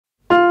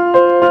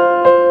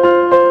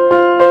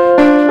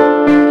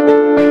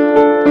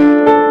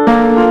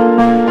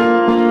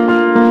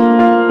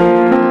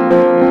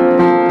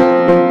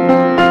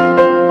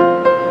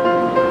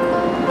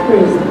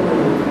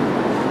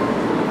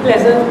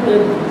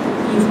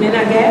evening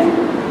again.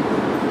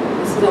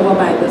 This is our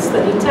Bible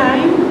study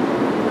time.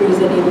 Praise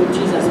the name of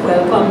Jesus.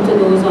 Welcome to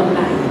those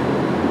online.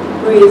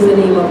 Praise the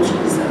name of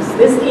Jesus.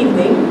 This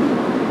evening,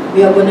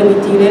 we are going to be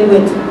dealing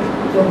with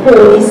the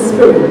Holy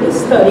Spirit, the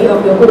study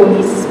of the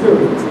Holy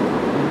Spirit.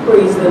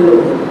 Praise the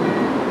Lord.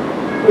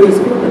 Praise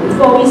God.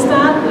 Before we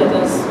start, let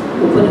us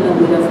open in a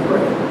word of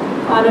prayer.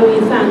 Father,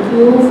 we thank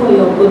you for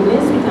your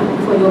goodness. We thank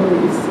you for your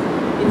grace.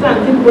 We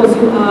thank you because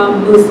you are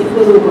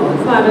merciful, O God.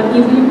 Father,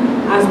 even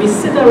as we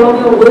sit around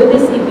your word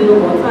this evening, O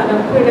God, Father,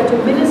 I pray that you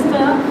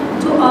minister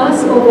to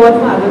us, O God,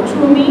 Father,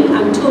 through me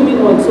and to me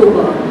also,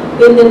 God,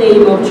 in the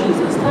name of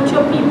Jesus. Touch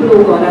your people,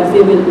 O God, as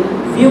they will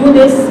view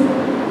this,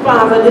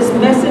 Father, this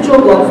message, O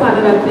God,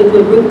 Father, that it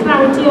will bring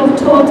clarity of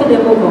thought to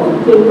them, O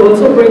God. It will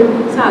also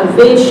bring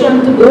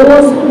salvation to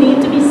those who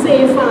need to be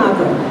saved,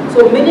 Father.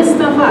 So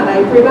minister, Father,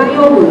 I pray by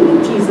your word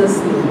in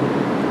Jesus' name.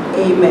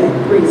 Amen.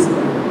 Praise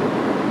God.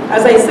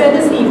 As I said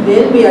this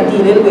evening, we are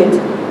dealing with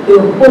the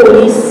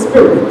Holy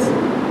Spirit.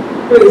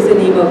 Praise the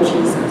name of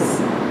Jesus.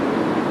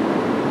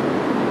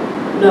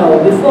 Now,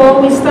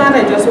 before we start,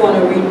 I just want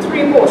to read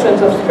 3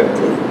 portions of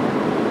scripture.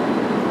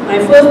 My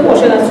first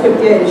portion of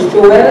scripture is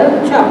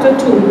Joel chapter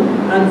 2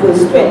 and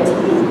verse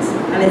 28.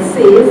 And it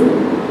says,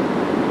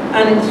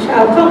 "And it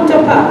shall come to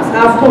pass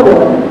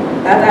afterward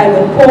that I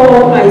will pour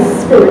out my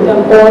spirit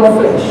on all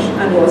flesh,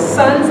 and your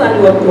sons and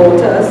your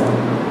daughters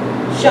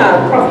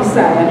shall prophesy,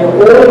 and your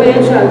old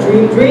men shall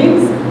dream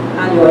dreams,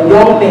 and your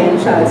young men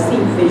shall see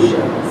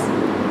visions."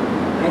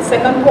 My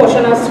second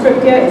portion of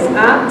scripture is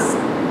Acts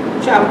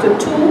chapter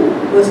 2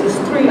 verses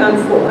 3 and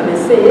 4. And it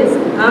says,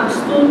 Acts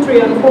 2,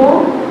 3 and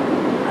 4,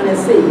 and it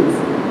says,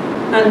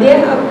 "And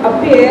there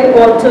appeared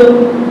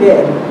unto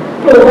them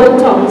cloven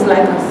tongues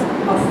like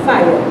a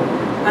fire,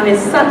 and it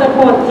sat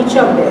upon each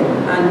of them,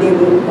 and they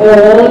were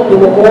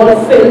all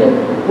filled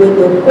with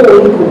the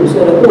Holy Ghost,"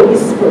 or the Holy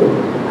Spirit,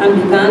 "and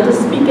began to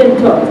speak in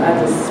tongues as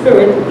the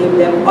Spirit gave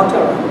them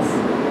utterance."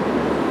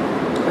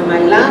 And my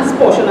last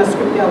portion of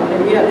scripture I want to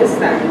read at this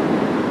time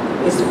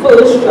is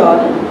 1 John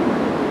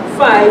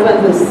 5 and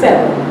verse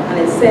 7. And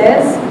it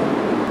says,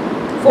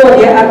 "For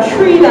there are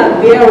 3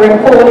 that bear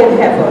record in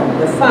heaven,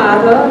 the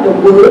Father, the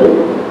Word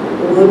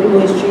we know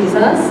is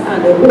Jesus,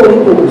 and the Holy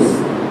Ghost,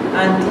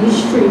 and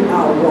these 3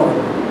 are one."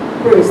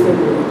 Praise the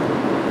Lord.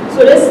 So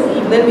this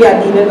evening we are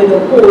dealing with the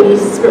Holy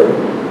Spirit.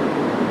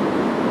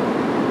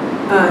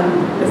 And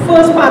the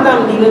first part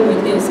I'm dealing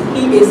with is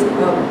He is a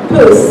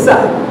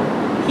person.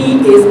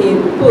 He is a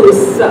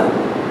person.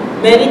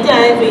 Many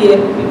times we hear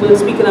people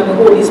speaking of the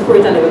Holy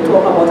Spirit and they will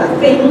talk about a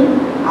thing,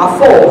 a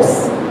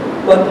force.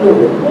 But no,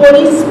 the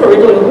Holy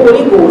Spirit or the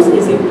Holy Ghost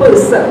is a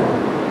person.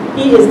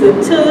 He is the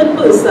 3rd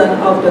person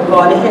of the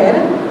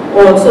Godhead,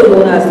 also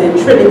known as the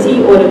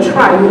Trinity or the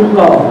Triune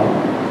God.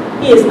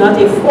 He is not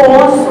a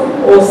force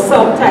or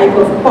some type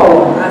of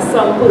power, as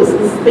some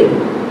persons think.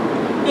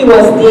 He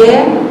was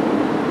there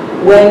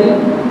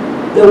when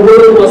the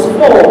world was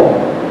formed.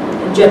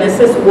 In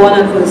Genesis 1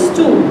 and verse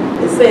 2,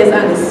 it says,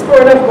 "And the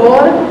Spirit of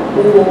God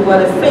moved over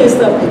the face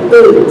of the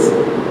earth."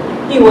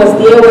 He was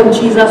there when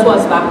Jesus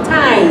was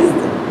baptized.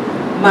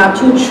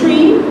 Matthew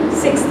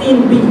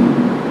 3:16b.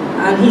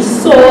 "And he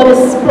saw the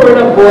Spirit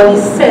of God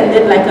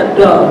descended like a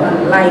dove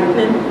and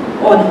lightning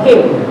on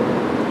him."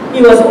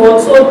 He was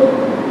also,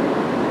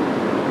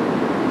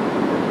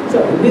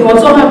 we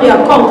also have the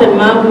accounted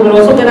mark. We will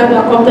also get the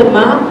accounted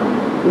mark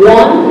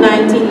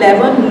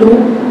 1:9-11,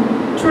 Luke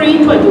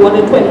 3:21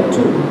 to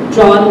 22,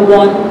 John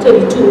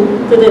 1:32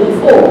 to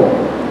 34.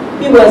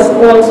 He was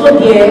also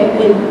there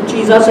in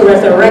Jesus'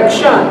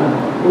 resurrection,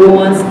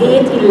 Romans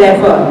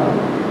 8:11.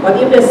 "But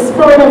if the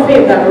Spirit of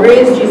him that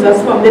raised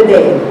Jesus from the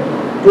dead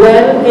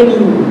dwell in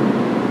you,"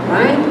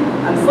 right?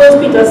 And 1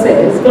 Peter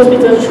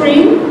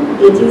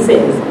 3:18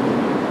 says,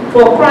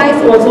 "For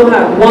Christ also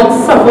had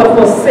once suffered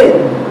for sin,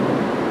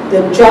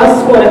 the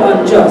just for the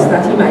unjust,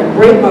 that he might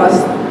bring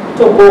us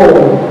to God,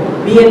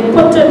 being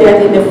put to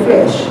death in the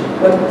flesh,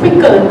 but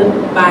quickened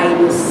by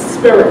the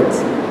Spirit."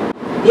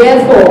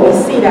 Therefore, we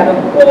see that the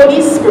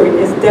Holy Spirit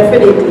is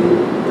definitely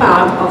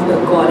part of the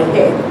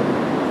Godhead.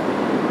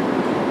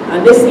 And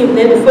this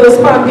evening, the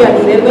first part we are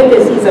dealing with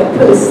is he's a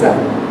person.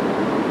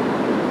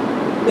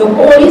 The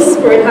Holy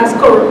Spirit has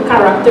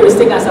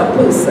characteristics as a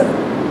person.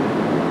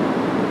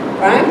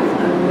 Right?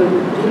 And we'll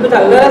deal with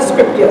a lot of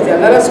scriptures. There are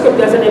a lot of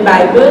scriptures in the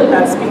Bible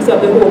that speaks of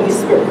the Holy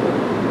Spirit.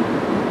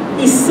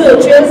 He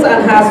searches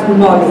and has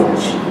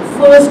knowledge.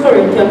 1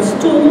 Corinthians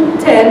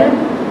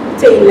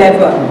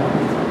 2:10-11.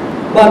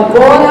 "But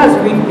God has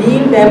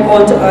revealed them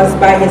unto us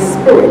by his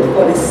Spirit,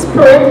 for the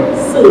Spirit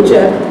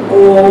searcheth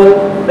all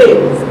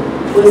things."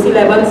 Verse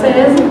 11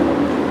 says,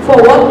 "For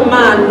what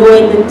man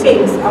knoweth the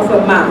things of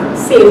a man,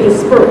 save his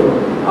spirit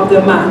of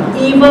the man?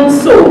 Even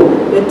so,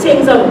 the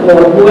things of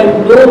God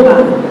knoweth no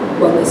man,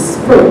 but the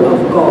Spirit of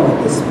God."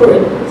 The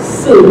Spirit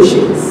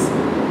searches.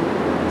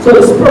 So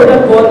the Spirit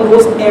of God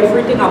knows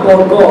everything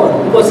about God,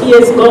 because he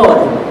is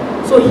God.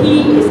 So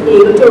he is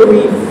able to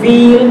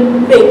reveal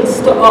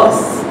things to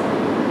us.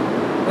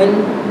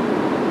 When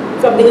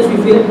something is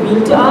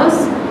revealed to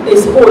us,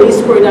 it's Holy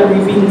Spirit that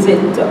reveals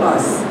it to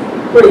us.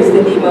 Praise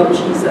the name of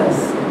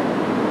Jesus.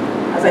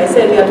 As I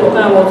said, we are talking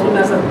about him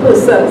as a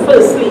person.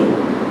 Firstly,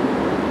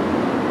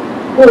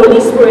 Holy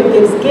Spirit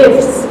gives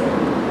gifts.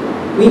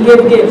 We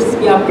give gifts.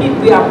 We are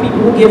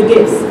people who give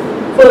gifts.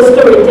 1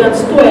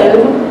 Corinthians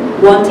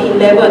 12, 1 to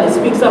 11, it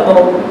speaks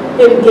about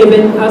him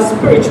giving us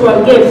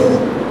spiritual gifts.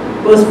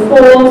 Verse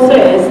 4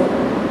 says,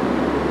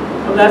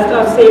 and that's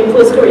the same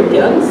 1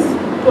 Corinthians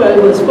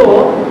 12, verse 4,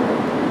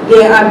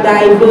 there are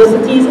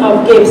diversities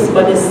of gifts,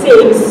 but the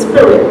same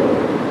Spirit.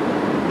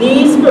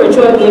 These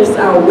spiritual gifts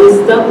are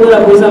wisdom, word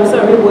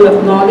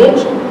of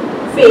knowledge,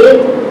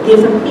 faith,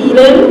 gifts of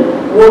healing,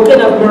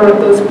 working of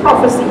miracles,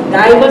 prophecy,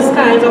 diverse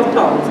kinds of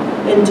tongues,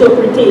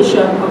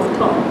 interpretation of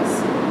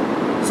tongues.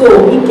 So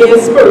he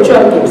gives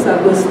spiritual gifts,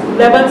 and verse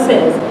 11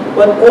 says,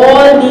 but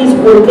all these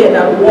worketh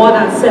at one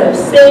and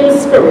self-same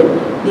Spirit,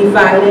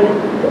 divided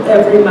to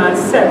every man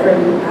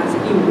severally as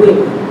he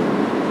will.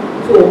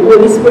 So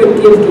Holy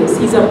Spirit gives gifts.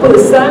 He's a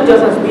person,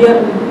 just as we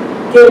are.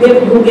 Give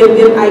gift, you give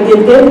gift, I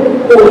give gift.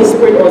 Holy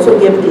Spirit also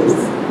gives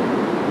gifts.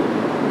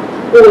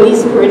 Holy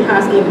Spirit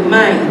has a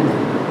mind.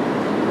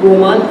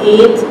 Romans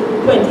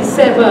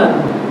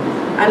 8:27.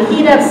 And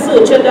he that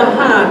searcheth the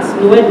hearts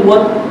knoweth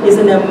what is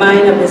in the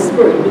mind of the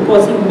Spirit,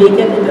 because he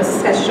maketh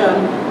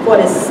intercession for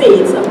the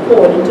saints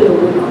according to the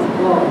will of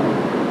God.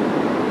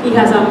 He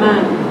has a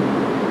mind.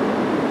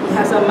 He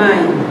has a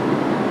mind.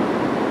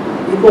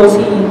 Because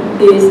he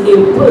is a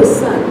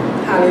person.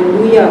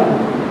 Hallelujah.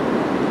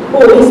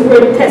 Holy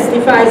Spirit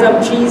testifies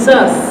of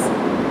Jesus.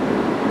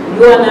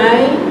 You and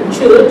I, in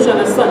church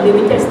on a Sunday,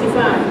 we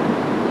testify.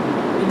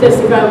 We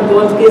testify of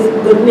God's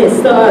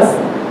goodness to us.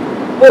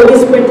 Holy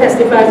Spirit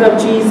testifies of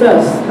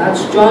Jesus.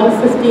 That's John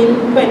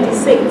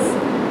 15:26.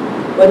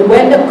 But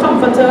when the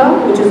Comforter,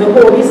 which is the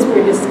Holy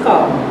Spirit, is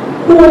come,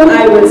 whom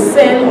I will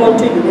send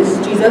unto you, this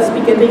is Jesus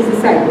speaking to his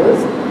disciples,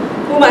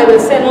 whom I will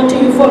send unto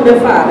you from the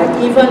Father,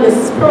 even the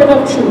Spirit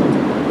of truth,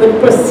 which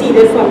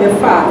proceeded from the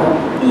Father,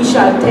 he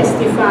shall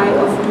testify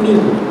of me.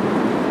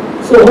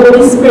 So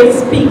Holy Spirit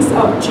speaks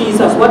of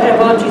Jesus.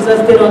 Whatever Jesus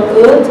did on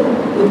earth,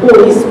 the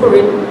Holy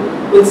Spirit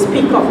will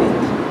speak of it.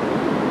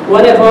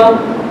 Whatever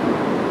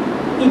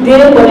he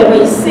did, whatever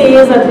he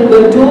says that he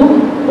will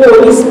do,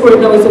 Holy Spirit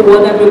now is the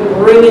one that will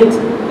bring it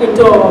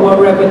into our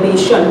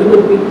revelation. We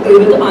will be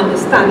able to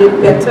understand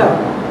it better.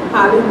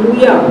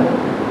 Hallelujah.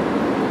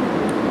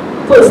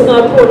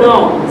 Personal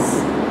pronouns.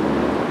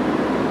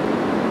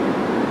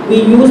 We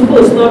use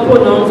personal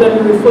pronouns when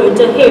we refer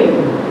to him,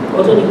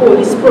 also the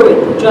Holy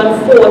Spirit. John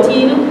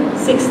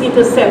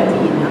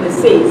 14:16-17, and it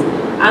says,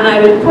 and I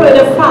will pray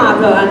the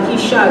Father, and he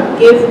shall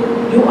give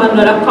you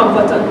another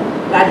comforter,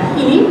 that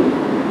he,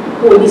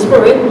 Holy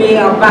Spirit, may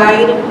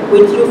abide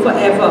with you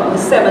forever.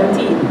 Verse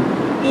 17.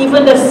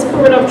 Even the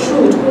Spirit of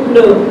truth, whom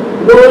the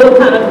world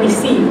cannot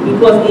receive,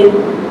 because it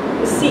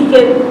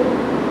seeketh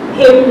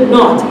him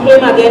not.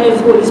 Him again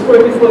is Holy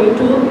Spirit before you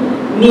too.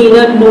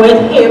 Neither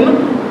knoweth him,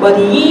 but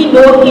ye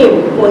know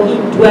him, for he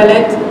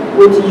dwelleth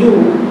with you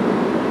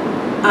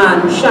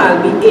and shall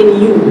be in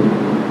you.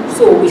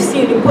 So we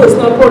see the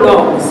personal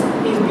pronouns.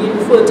 He's being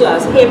referred to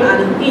as him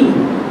and he.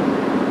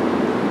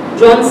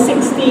 John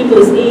 16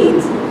 verse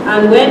 8.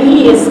 And when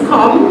he is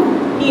come,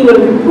 he will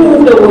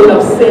reprove the world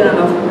of sin and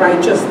of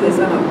righteousness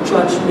and of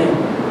judgment.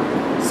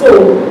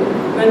 So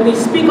when we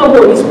speak of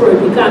Holy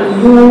Spirit, we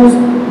can use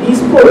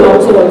these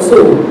pronouns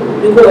also,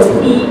 because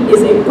he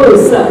is a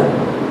person.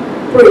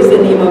 Praise the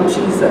name of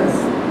Jesus.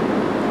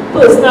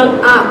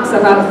 Personal acts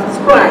that are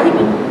ascribed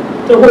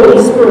to Holy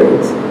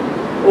Spirit,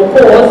 or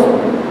caused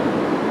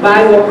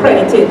by or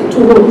credited to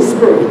Holy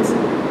Spirit.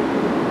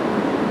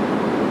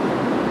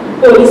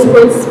 Holy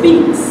Spirit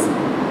speaks.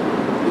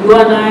 You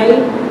and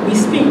I, we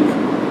speak.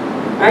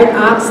 Right?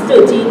 Acts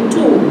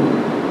 13:2.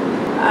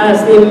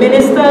 As they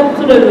ministered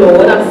to the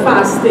Lord and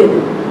fasted,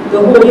 the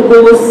Holy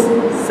Ghost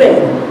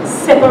said,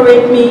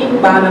 separate me,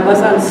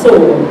 Barnabas and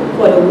Saul,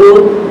 for the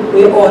work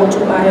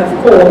whereunto I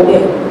have called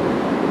them.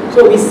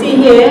 So we see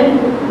here,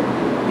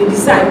 the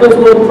disciples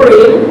were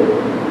praying,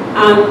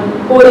 and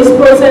Holy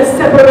Spirit says,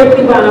 separate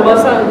me,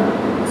 Barnabas and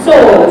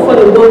Saul, for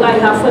the work I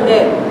have for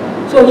them.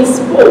 So he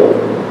spoke.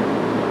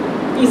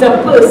 He's a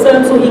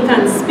person, so he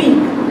can speak.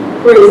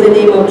 Praise the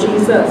name of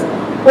Jesus.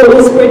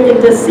 Holy Spirit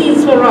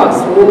intercedes for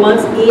us.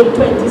 Romans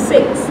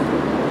 8:26.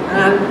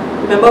 And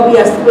remember, we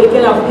are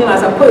speaking of him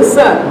as a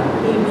person.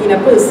 He being a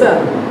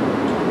person.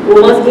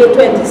 Romans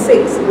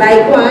 8:26.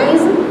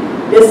 Likewise,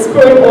 the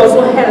Spirit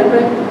also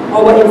helpeth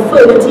our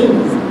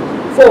infirmities,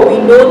 for we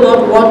know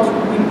not what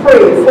we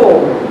pray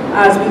for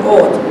as we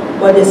ought,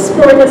 but the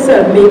Spirit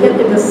itself maketh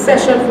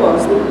intercession for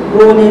us with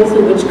groanings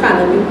which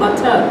cannot be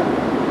uttered.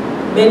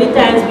 Many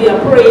times we are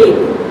praying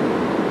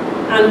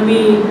and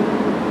we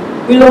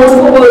lost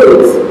for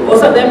words, or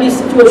sometimes the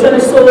situation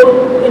is so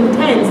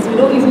intense, we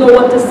don't even know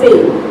what to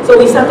say. So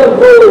we start to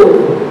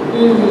groan.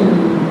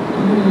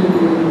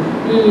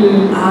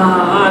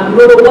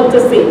 Don't know what to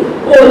say.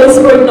 Holy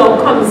Spirit now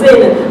comes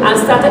in and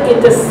starts to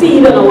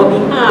intercede on our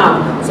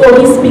behalf. So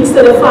he speaks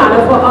to the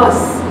Father for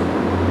us.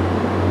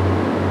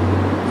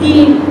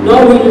 He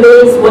now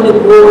relates what the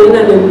groaning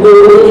and the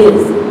woe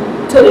is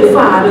to the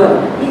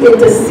Father. He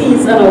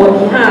intercedes on our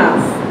behalf.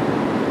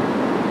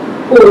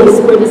 Holy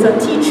Spirit is a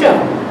teacher.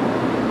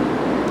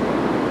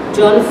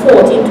 John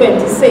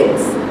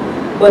 14:26.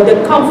 But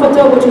the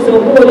Comforter, which is the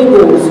Holy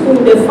Ghost,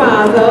 whom the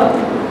Father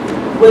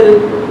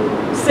will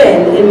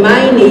send in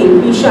my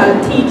name, he shall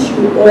teach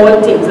you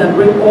all things and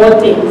bring all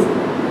things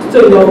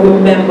to your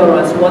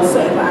remembrance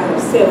whatsoever I have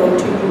said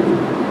unto you.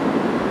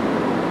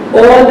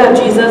 All that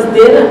Jesus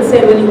did and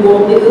said when he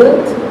walked the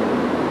earth,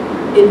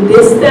 in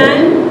this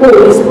time,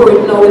 Holy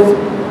Spirit now is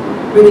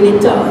bringing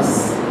it to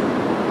us.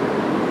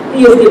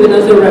 He has given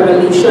us a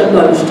revelation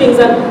knowledge, things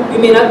that we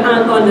may not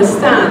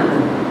understand.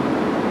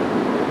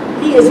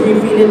 He is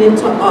revealing it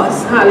to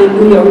us.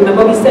 Hallelujah.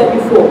 Remember we said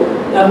before,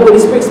 that Holy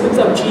Spirit speaks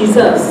of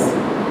Jesus.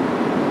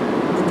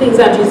 The things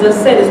that Jesus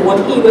said is what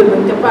he will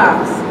bring to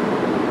pass.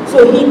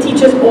 So he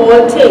teaches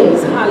all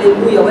things.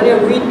 Hallelujah. When you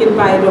read the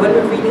Bible, when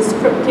we read the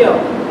scripture,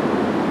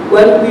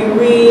 when we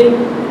read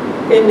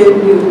in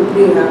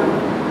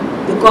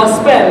the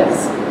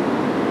Gospels,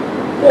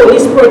 Holy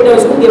Spirit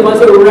knows who gives us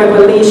a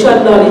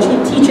revelation knowledge. He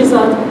teaches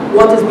us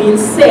what is being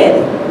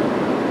said.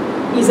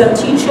 He's a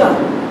teacher.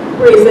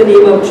 Praise the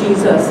name of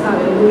Jesus.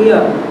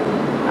 Hallelujah.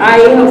 I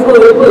have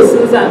heard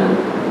persons, and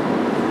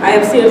I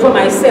have seen it for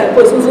myself,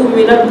 persons who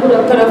may not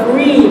kind of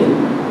read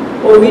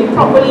or read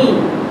properly.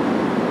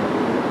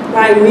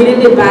 By reading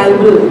the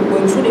Bible,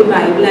 going through the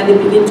Bible, and they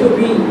begin to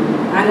read.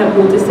 I have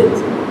noticed it.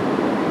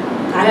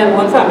 I have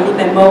one family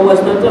member who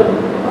was not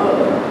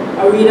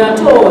a reader at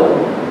all.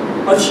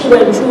 But she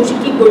went through, she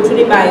kept going through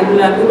the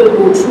Bible, and we will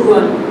go through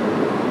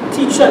and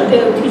teach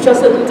her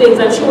certain things,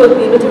 and she was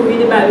able to read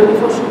the Bible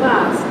before she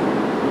passed.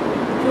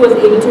 She was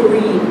able to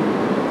read.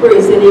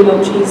 Praise the name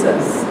of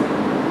Jesus.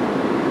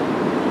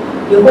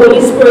 The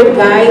Holy Spirit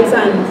guides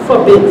and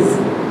forbids.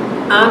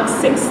 Acts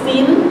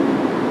 16,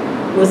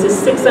 verses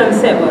 6 and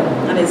 7,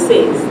 and it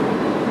says,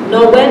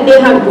 now when they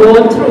had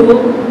gone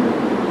through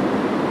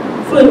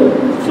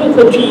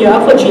Phrygia,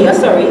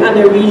 and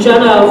the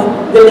region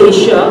of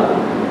Galatia,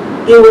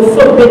 they were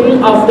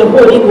forbidden of the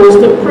Holy Ghost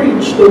to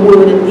preach the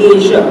word in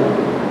Asia.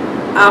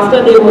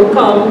 After they were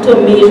come to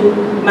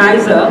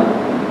Mysia,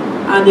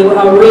 and they were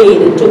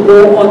arrayed to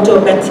go on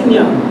to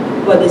Bithynia,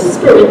 but the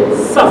Spirit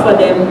suffered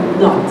them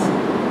not.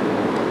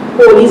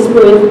 Holy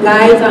Spirit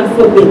guides and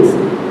forbids.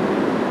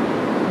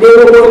 They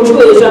were going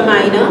through Asia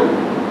Minor,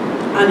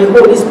 and the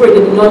Holy Spirit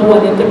did not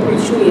want them to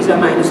preach through Asia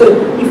Minor. So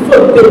he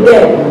forbid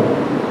them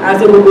as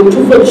they were going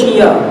to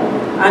Phrygia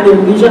and the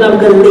region of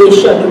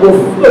Galatia. They were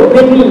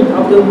forbidden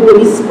of the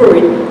Holy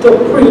Spirit to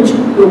preach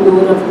the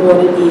word of God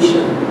in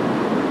Asia.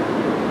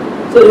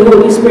 So the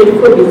Holy Spirit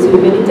forbids you.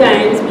 Many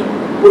times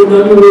we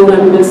go down the road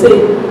and we will say,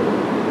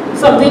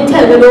 something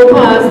tell me no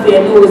past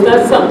there. No, it's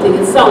not something,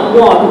 it's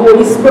someone,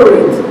 Holy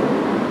Spirit.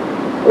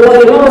 Or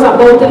you know, I was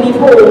about to leave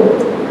home,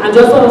 and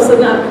just all of a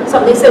sudden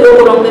something said,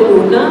 oh, wrong the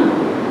road.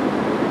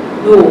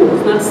 No,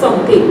 it's not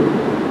something,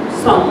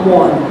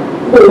 someone,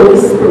 Holy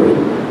Spirit.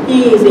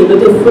 He is able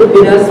to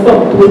forbid us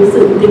from doing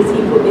certain things.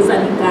 He forbids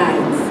and he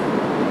guides.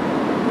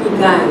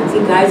 He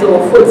guides our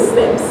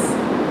footsteps.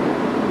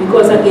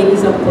 Because again,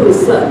 he's a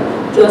person.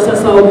 Just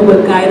as how we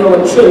will guide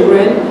our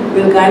children,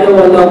 we'll guide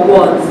our loved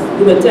ones.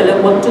 We will tell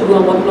them what to do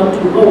and what not to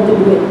do, how to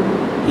do it.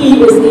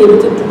 He is able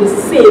to do the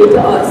same to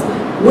us.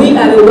 We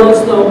are the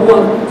ones now who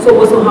are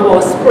supposed to have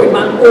our spirit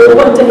man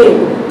open to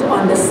him to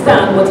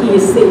understand what he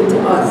is saying to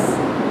us.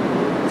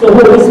 So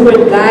Holy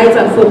Spirit guides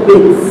and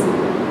forbids.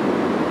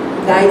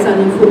 Guides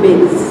and he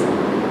forbids.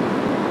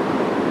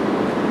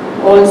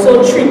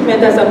 Also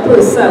treatment as a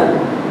person.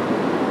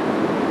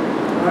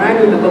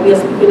 Alright, remember we are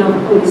speaking of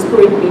Holy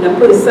Spirit being a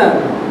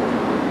person.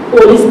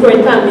 Holy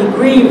Spirit can be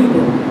grieved.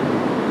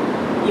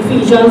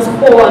 Ephesians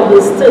 4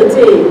 verse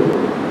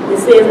 13. It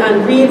says,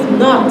 and grieve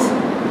not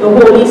the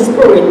Holy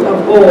Spirit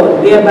of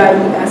God, whereby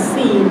ye are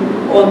sealed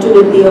unto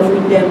the day of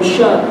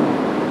redemption.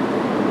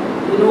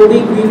 You know, we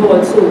grieve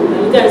also.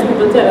 Many times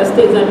people tell us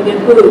things and we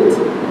get hurt.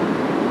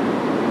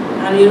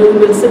 And you know,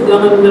 we will sit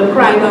down and we will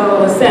cry by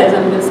ourselves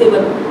and we will say,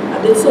 but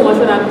I did so much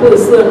for that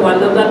person, or I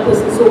love that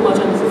person so much,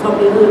 and this is how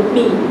they hurt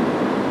me.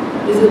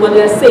 This is what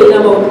they are saying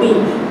about me.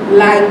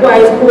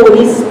 Likewise,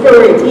 Holy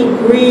Spirit, he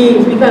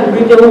grieves. We can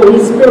grieve the Holy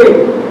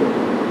Spirit.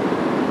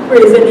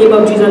 Praise the name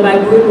of Jesus by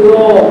doing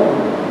wrong.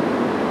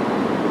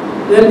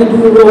 When we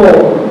do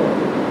wrong,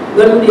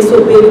 when we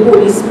disobey the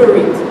Holy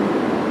Spirit,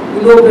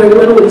 we know very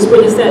well the Holy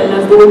Spirit is telling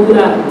us, don't do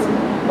that,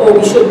 or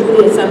we should do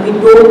this, and we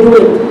don't do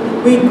it.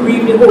 We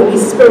grieve the Holy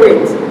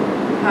Spirit.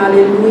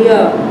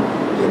 Hallelujah.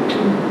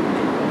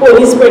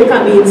 Holy Spirit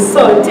can be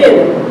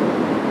insulted.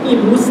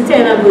 Hebrews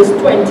 10 and verse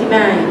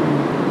 29.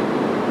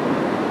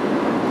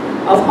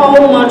 Of how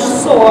much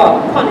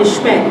sore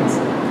punishment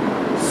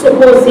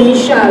suppose he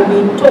shall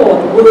be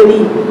taught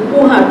worthy,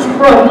 who hath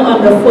trodden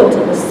underfoot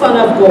the Son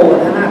of God,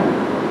 and hath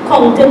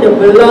counted the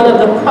blood of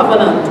the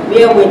covenant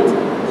wherewith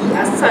he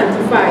hath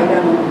sanctified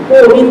an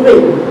holy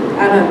thing,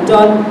 and hath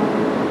done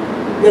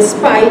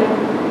despite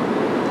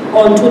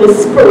unto the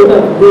Spirit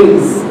of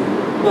grace.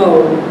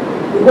 Now,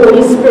 the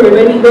Holy Spirit,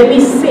 when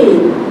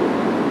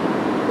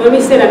we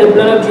say that the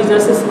blood of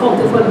Jesus is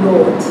counted for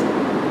naught,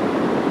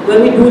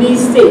 when we do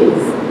these things,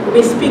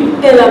 we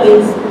speak ill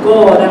against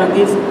God and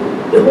against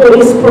the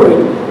Holy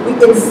Spirit, we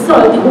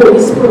insult the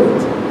Holy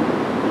Spirit.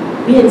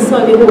 We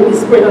insult the Holy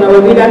Spirit, and I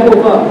will read that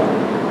over.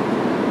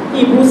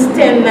 Hebrews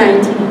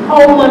 10:19.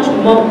 How much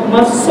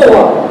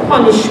sore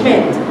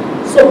punishment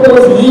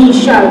suppose ye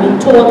shall be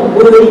taught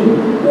worthy,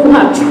 who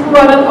have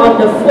trodden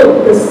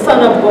underfoot the Son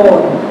of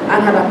God,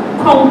 and have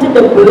accounted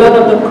the blood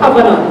of the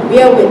covenant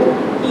wherewith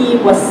he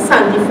was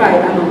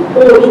sanctified an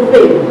unholy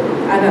thing,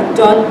 and have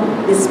done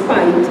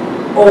despite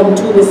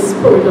unto the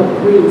Spirit of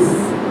grace.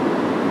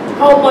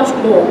 How much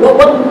more?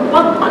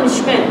 What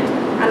punishment?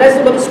 And that's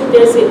what the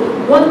scripture says.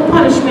 What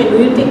punishment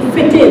do you think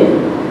fitting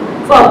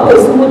for a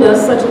person who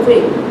does such a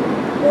thing?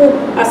 Who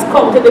has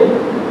come to the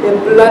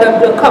blood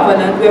of the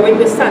covenant where it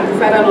was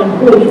sanctified an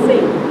unholy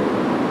thing?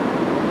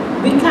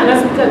 We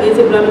cannot speak against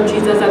the blood of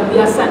Jesus that we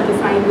are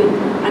sanctified with.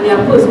 And there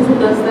are persons who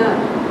does that.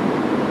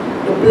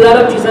 The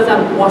blood of Jesus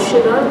has washed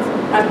us,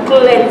 has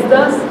cleansed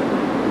us.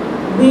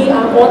 We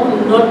ought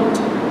not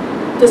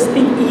to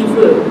speak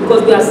evil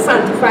because we are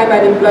sanctified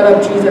by the blood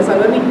of Jesus. And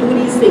when we do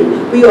these things,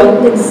 we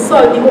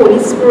insult the Holy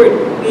Spirit.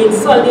 We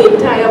insult the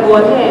entire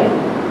Godhead.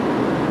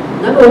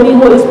 Not only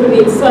Holy Spirit,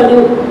 we insult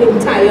the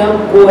entire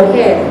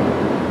Godhead.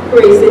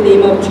 Praise the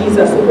name of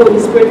Jesus. The Holy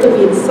Spirit could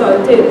be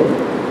insulted.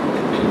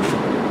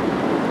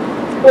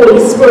 Holy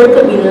Spirit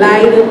could be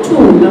lied to.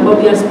 Remember,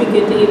 we are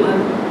speaking to him and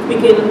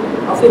speaking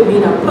of him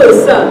being a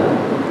person.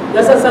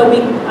 Just as how we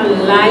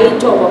can lie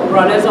to our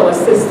brothers, our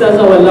sisters,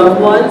 our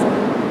loved ones,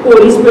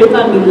 Holy Spirit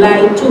can be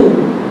lied to.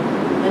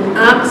 In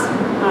Acts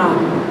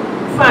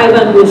 5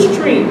 and verse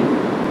 3.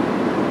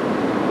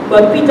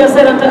 But Peter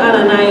said unto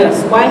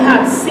Ananias, why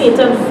hath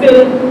Satan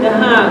filled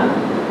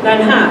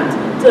thine heart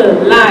to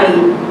lie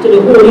to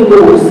the Holy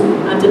Ghost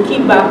and to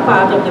keep back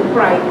part of the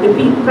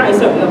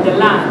price of the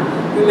land?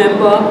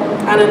 Remember,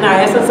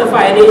 Ananias and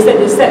Sapphira, they said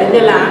they're selling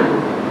the land,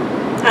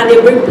 and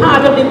they bring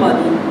part of the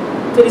money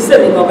to the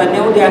synagogue, and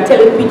now they are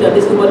telling Peter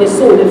this is what they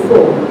sold it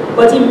for.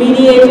 But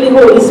immediately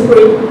Holy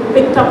Spirit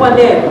picked up on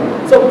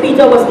them. So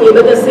Peter was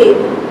able to say,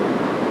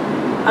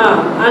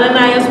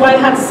 Ananias, why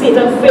had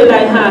Satan filled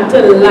thy heart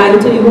to lie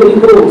to the Holy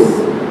Ghost?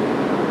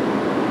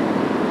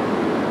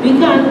 We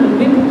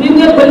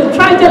will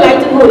try to lie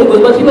to the Holy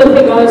Ghost, but he will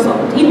figure us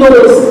out. He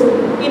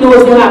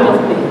knows the heart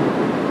of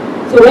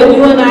man. So when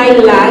you and I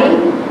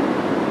lie,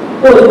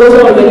 Holy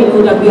Ghost already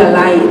know that we are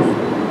lying.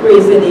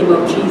 Praise the name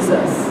of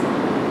Jesus.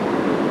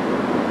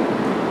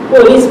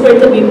 Holy Spirit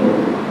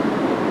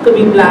to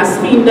be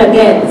blasphemed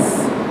against.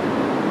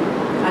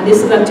 And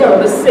this is a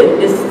terrible sin.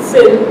 This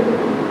sin,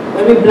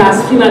 when we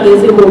blaspheme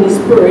against the Holy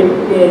Spirit,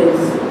 is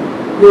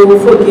no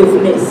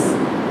forgiveness.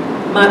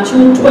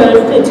 Matthew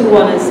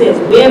 12:31 it says,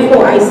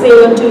 wherefore I say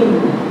unto you,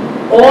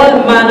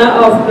 all manner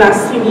of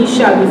blasphemy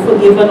shall be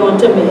forgiven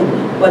unto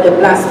men, but the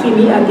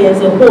blasphemy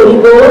against the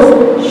Holy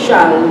Ghost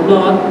shall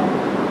not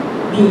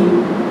be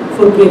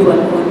forgiven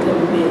unto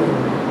men.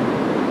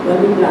 When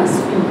we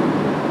blaspheme,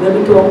 when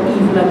we talk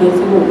evil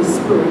against the Holy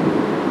Spirit,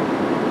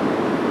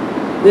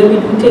 when we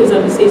do things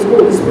and we say,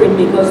 Holy Spirit,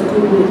 make us do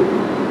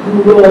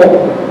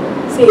wrong,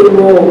 say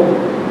wrong,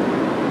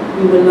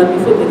 we will not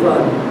be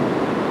forgiven.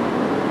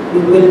 We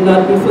will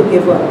not be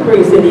forgiven.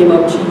 Praise the name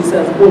of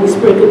Jesus. Holy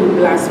Spirit will be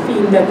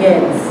blasphemed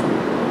against.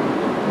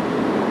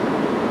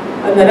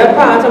 Another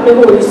part of the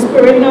Holy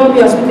Spirit now,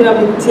 we are speaking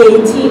of the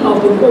deity of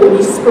the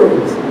Holy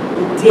Spirit.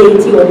 The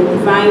deity or the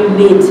divine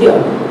nature.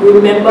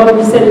 Remember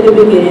we said in the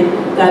beginning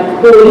that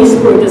Holy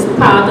Spirit is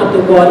part of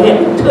the Godhead,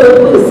 the third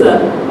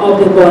person of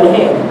the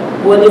Godhead.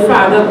 God the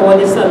Father, God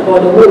the Son,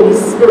 God the Holy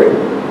Spirit.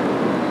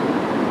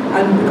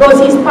 And because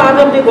he's part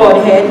of the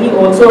Godhead, he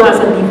also has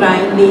a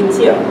divine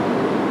nature.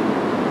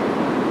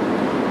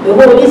 The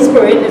Holy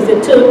Spirit is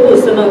the third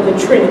person of the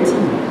Trinity,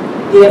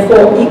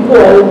 therefore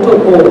equal to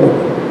God.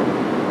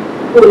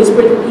 Holy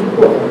Spirit is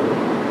equal.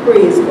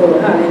 Praise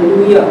God.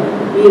 Hallelujah.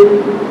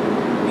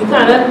 We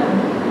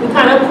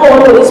cannot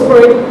call Holy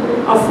Spirit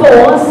a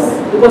force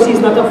because he's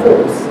not a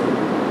force.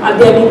 A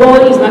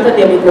demigod is not a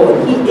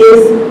demigod. He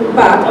is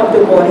part of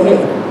the Godhead.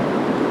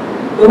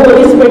 The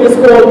Holy Spirit is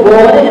called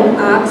God in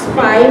Acts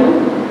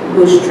 5,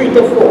 verse 3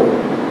 to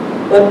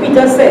 4. But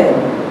Peter said,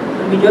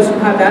 and we just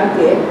have that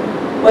there,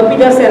 but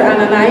Peter said,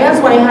 Ananias,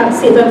 why hath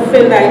Satan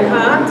filled thine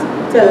heart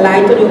to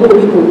lie to the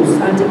Holy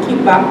Ghost and to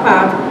keep back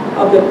part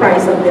of the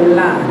price of the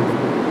land?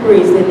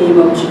 Praise the name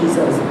of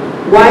Jesus.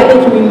 While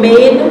it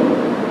remained,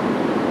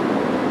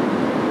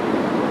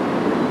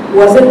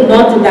 was it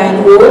not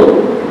thine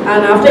own?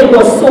 And after it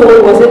was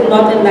sold, was it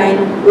not in thine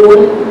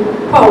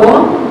own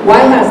power? Why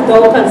hast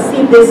thou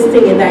conceived this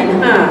thing in thine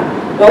heart?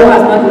 Thou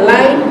hast not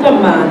lied to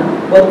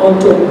man, but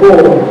unto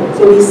God.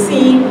 So we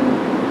see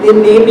the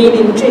name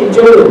being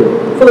interchangeable.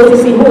 First we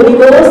see Holy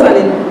Ghost, and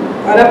in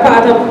other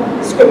part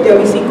of Scripture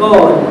we see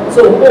God.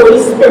 So Holy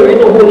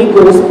Spirit or Holy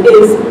Ghost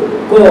is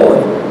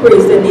God.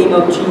 Praise the name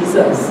of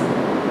Jesus.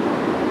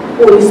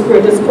 Holy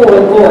Spirit is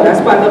called God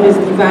as part of his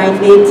divine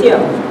nature.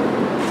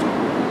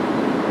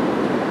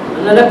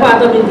 Another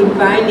part of the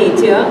divine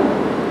nature,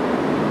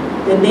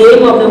 the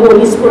name of the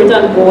Holy Spirit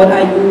and God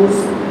are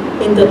used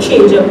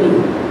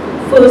interchangeably.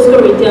 1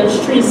 Corinthians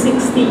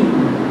 3:16.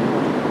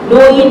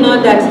 Know ye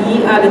not that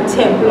ye are the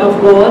temple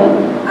of God,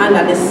 and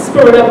that the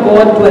Spirit of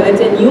God dwelleth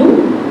in you?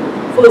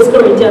 1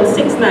 Corinthians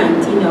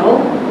 6:19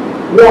 now.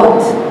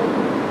 What?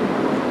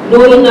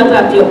 Know ye not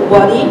that your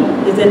body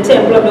is the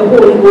temple of the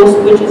Holy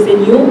Ghost which is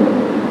in you,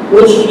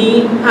 which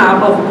ye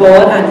have of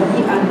God, and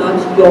ye are not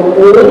your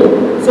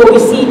own? So we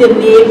see the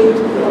name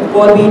of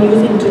God being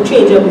used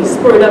interchangeably.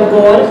 Spirit of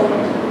God,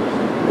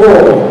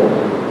 God,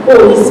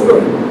 Holy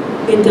Spirit,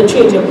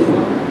 interchangeably.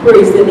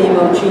 Praise the name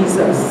of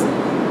Jesus.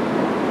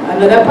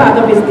 Another part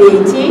of his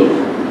deity,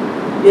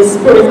 the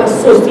Spirit's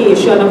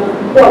association of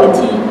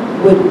quality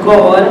with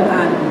God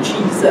and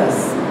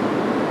Jesus.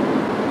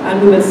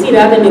 And we will see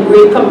that in the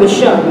Great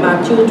Commission,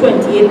 Matthew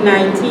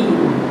 28:19.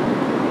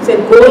 It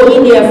said, go ye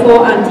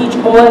therefore and teach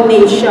all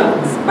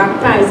nations,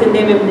 baptizing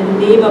them in the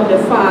name of the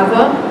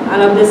Father,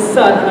 and of the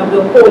Son, and of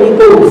the Holy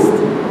Ghost.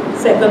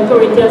 2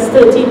 Corinthians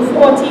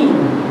 13:14.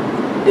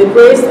 The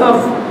grace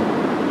of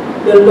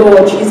the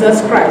Lord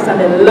Jesus Christ, and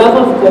the love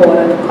of God,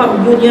 and the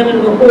communion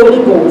of the Holy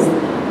Ghost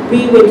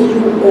be with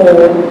you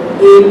all.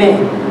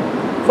 Amen.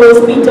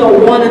 1 Peter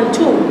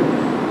 1:2.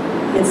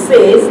 It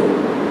says,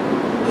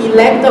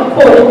 elect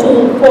according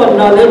to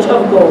foreknowledge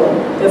of God,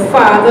 the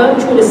Father,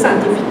 through the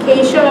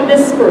sanctification of the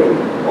Spirit,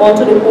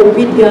 unto the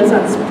obedience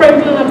and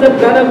sprinkling of the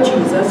blood of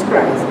Jesus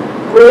Christ.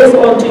 Grace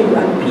unto you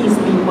and peace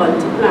be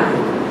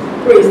multiplied.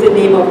 Praise the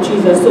name of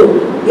Jesus. So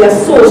the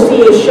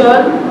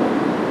association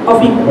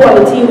of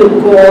equality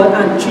with God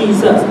and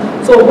Jesus.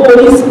 So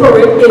Holy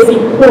Spirit is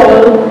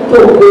equal to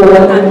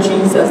God and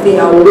Jesus. They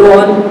are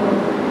one.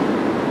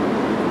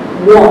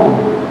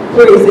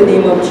 Praise the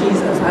name of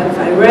Jesus. As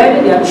I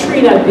read, there are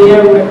three that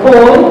bear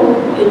record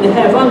in the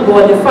heaven: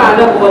 God the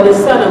Father, God the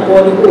Son, and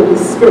God the Holy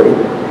Spirit.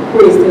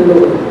 Praise the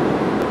Lord.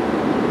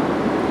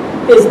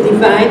 His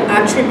divine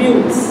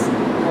attributes.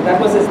 Now that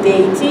was his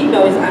deity,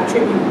 now his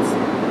attributes.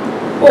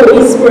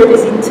 Holy Spirit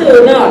is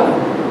eternal.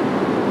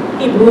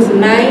 Hebrews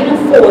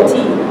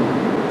 9:14.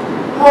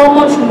 How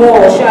much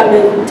more shall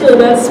the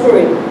eternal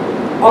Spirit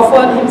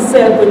offer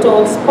himself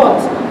without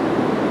spot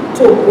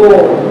to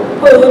God,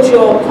 purge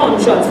your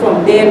conscience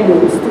from dead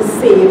works, to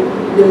save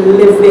the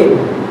living.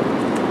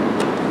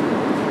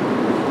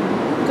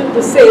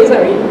 To serve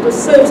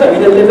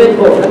the living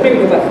God. Let me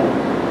read that.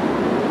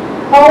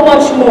 How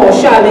much more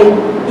shall the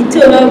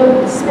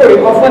eternal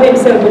Spirit offer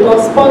himself without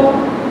spot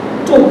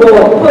to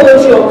God,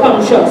 purge your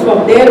conscience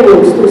from dead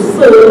works, to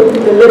serve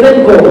the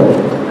living God?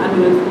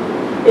 And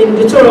in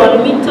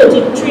Deuteronomy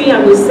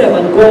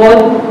 33:7,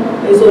 God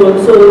is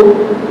also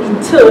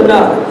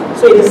eternal.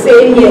 So it is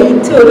saying here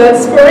eternal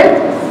Spirit,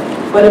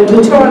 but in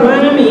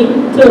Deuteronomy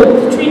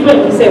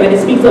 33:27 it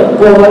speaks of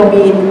God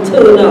being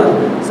eternal.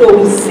 So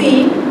we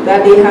see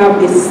that they have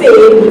the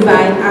same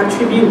divine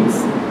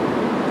attributes.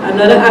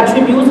 Another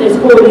attribute is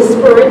Holy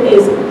Spirit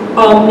is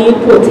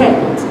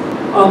omnipotent.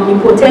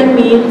 Omnipotent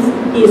means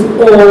he is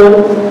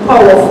all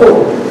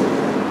powerful.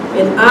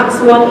 In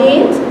Acts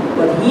 1:8,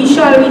 but ye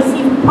shall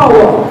receive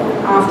power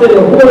after the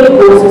Holy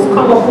Ghost is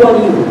come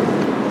upon you.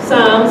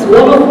 Psalms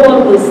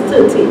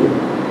 1:30.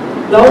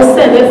 Thou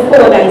sendest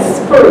forth thy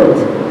Spirit,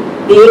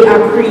 they are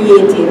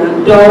created,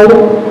 and thou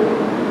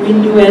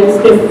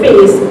renewest the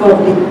face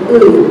of the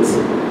earth.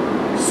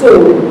 So,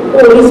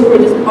 Holy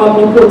Spirit is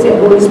omnipotent.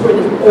 Holy Spirit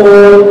is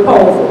all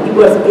powerful. He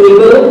was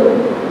able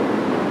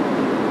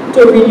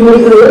to renew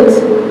the earth.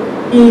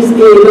 He is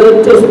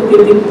able to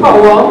give the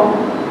power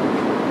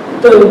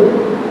to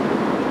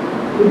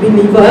the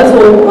believers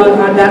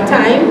at that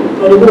time,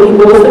 or the Holy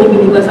Ghost to the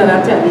believers at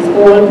that time. He's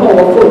all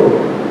powerful.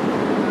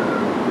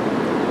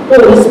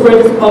 Holy Spirit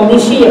is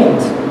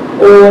omniscient,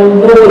 all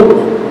knowing.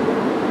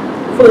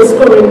 1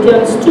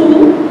 Corinthians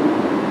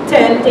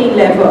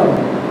 2:10-11.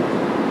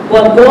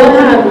 But God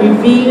had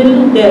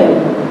revealed them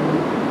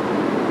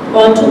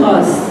unto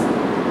us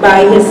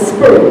by his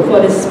Spirit, for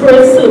the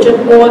Spirit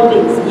searcheth all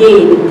things,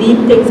 yea, the deep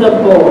things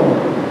of God.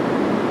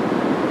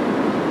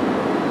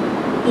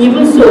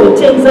 Even so, the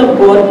things of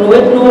God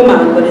knoweth no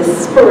man, but the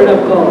Spirit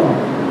of God.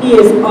 He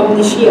is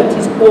omniscient,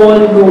 he's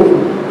all-knowing.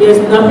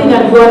 There's nothing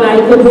that you and I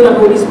can do that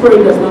Holy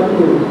Spirit does not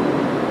know.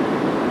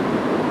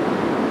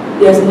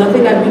 There's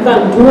nothing that we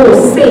can do or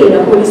say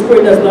that Holy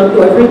Spirit does not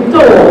know. Every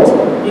thought,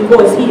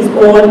 because he is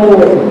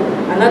all-knowing.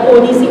 And not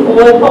only is he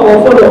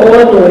all-powerful or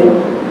all-knowing,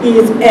 he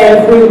is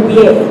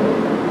everywhere.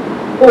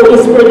 Holy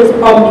Spirit is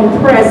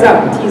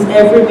omnipresent. He's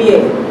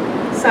everywhere.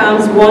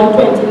 Psalms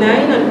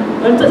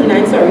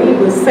 139,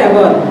 verse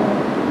 7.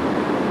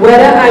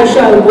 Whether I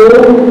shall go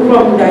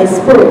from thy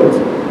spirit,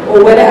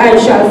 or whether I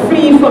shall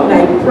flee from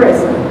thy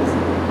presence.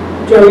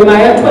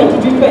 Jeremiah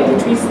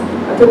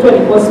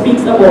 23:23-24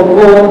 speaks about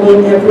God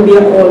being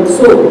everywhere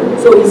also.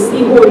 So we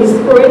see Holy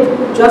Spirit,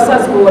 just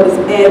as God is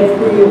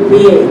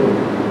everywhere.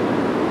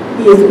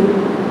 He is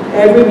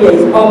everywhere. He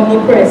is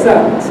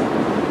omnipresent.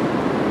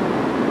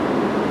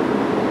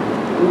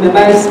 Remember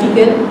I was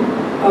speaking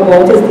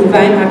about his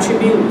divine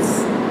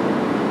attributes.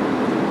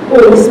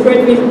 Holy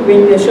Spirit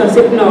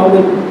relationship now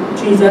with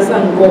Jesus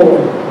and God.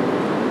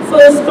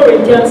 1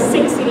 Corinthians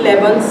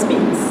 6:11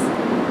 speaks,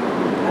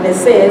 and it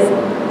says,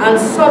 And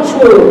such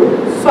were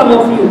some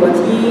of you, but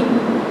ye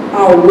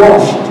are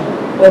washed,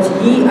 but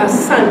ye are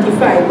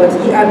sanctified, but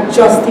ye are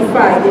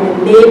justified in the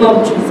name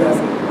of Jesus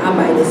and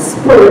by the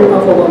Spirit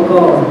of our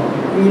God.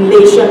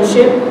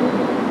 Relationship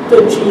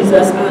to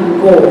Jesus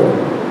and God.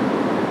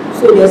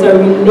 So there's a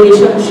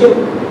relationship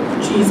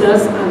with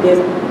Jesus and there's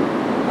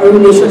a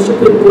relationship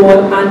with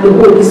God and the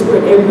Holy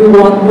Spirit.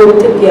 Everyone work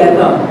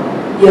together.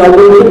 They are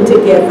working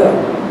together.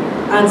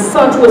 And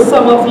such were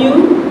some of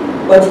you,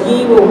 but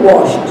ye were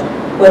washed,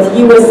 but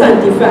ye were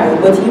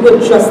sanctified, but ye were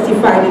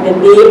justified in the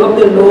name of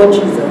the Lord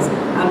Jesus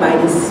and by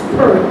the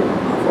Spirit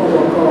of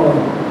our God.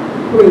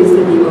 Praise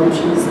the name of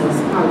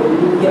Jesus.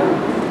 Hallelujah.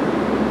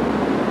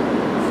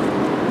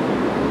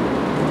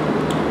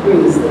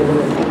 Praise the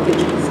Lord. Thank you,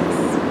 Jesus.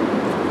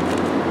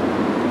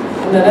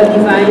 Another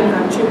divine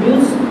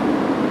attributes.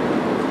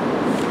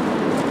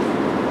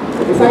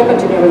 So before I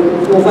continue, I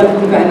will go over the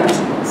divine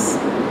attributes.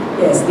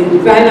 Yes, the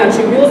divine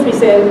attributes, we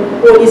said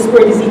Holy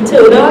Spirit is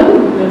eternal.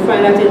 We'll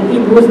find that in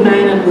Hebrews 9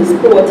 and verse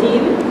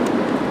 14.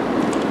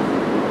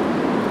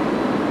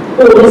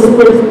 Holy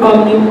Spirit is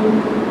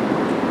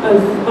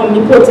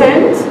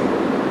omnipotent.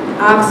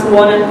 Acts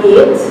 1 and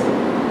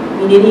 8,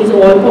 meaning he's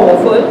all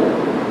powerful.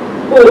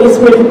 Holy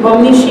Spirit is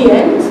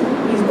omniscient.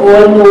 He's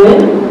all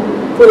knowing.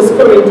 1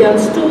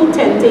 Corinthians 2,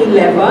 10 to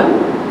 11.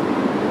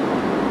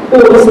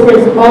 Holy Spirit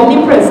is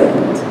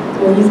omnipresent.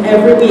 So he's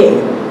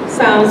everywhere.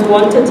 Psalms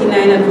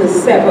 139 and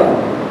verse 7.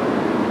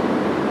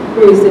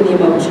 Praise the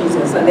name of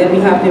Jesus. And then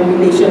we have the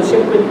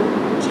relationship with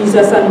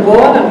Jesus and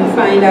God, and we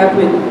find out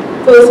with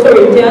 1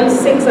 Corinthians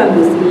 6 and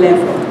verse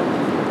 11.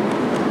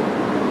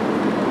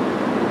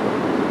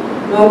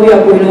 Now we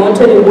are going on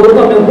to the work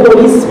of the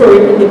Holy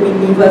Spirit in the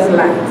believer's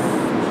life.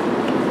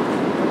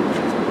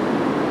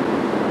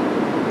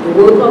 The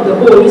work of the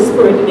Holy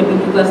Spirit in the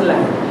believer's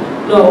life.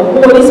 Now,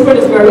 Holy Spirit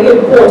is very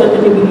important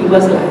in the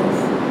believer's life.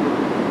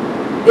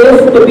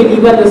 If the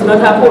believer does not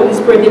have Holy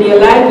Spirit in their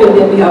life,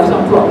 then we have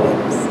some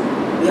problems.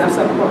 We have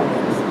some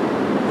problems.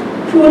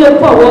 Through the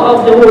power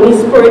of the Holy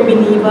Spirit,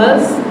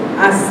 believers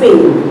are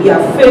saved. We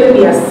are filled,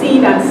 we are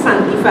sealed and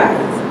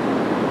sanctified.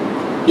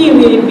 He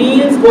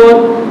reveals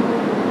God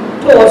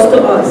thoughts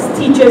to us,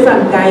 teaches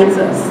and guides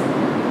us.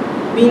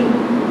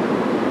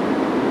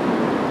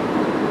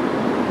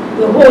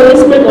 The Holy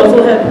Spirit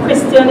also helps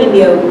Christians in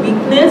their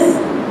weakness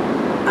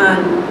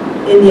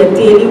and in their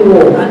daily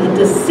walk and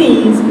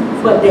intercedes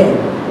for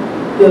them.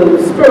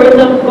 The Spirit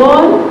of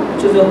God,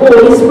 which is the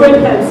Holy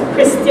Spirit, helps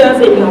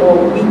Christians in our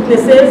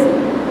weaknesses,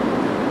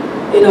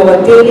 in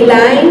our daily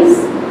lives,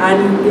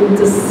 and He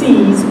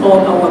intercedes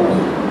on our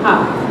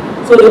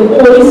behalf. So the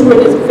Holy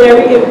Spirit is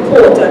very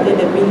important in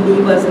the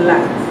believer's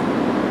life.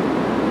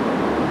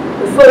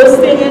 The first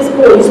thing is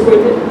Holy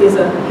Spirit is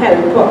a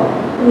helper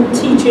who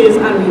teaches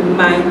and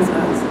reminds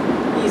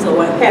us. He's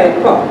our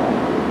helper.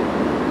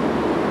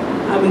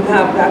 And we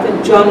have that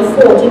in John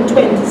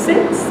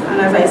 14:26. And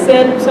as I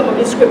said, some of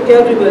the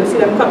scriptures, we will see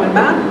them coming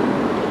back.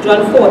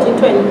 John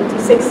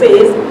 14:26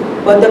 says,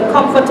 "But the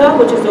Comforter,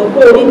 which is the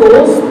Holy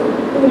Ghost,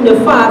 whom the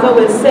Father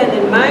will send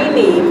in my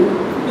name,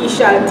 He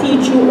shall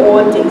teach you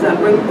all things and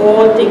bring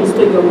all things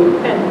to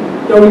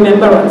your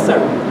remembrance,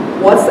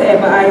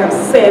 whatsoever I have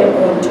said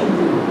unto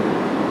you."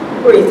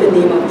 Praise the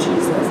name of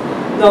Jesus.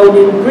 Now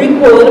the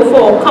Greek word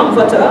for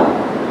comforter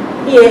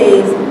here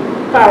is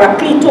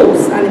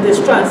parakletos, and it is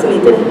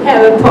translated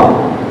helper.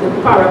 The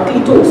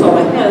parakletos,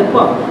 our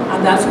helper,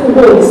 and that's who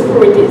Holy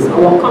Spirit is,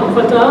 our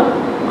comforter,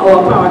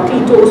 our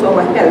parakletos,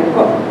 our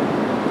helper.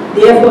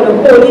 Therefore the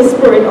Holy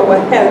Spirit, our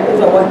help, is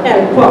our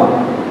helper.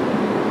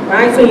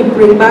 Right? So He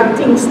brings back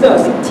things to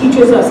us, He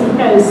teaches us, He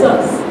helps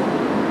us.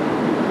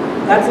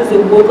 That is the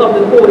work of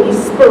the Holy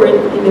Spirit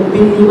in the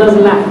believer's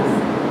life.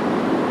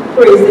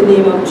 Praise the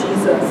name of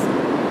Jesus.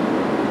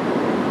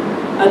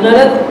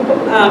 Another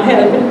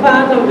helping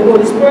part of the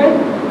Holy Spirit,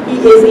 He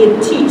is a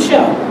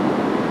teacher.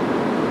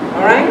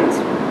 Alright?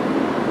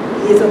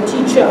 He is a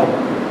teacher.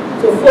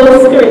 So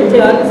 1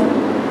 Corinthians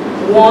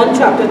 1,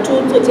 chapter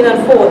 2, 13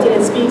 and 14,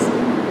 it speaks,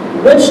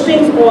 "Which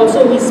things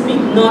also we speak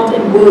not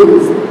in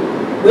words,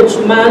 which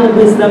man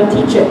wisdom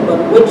teacheth, but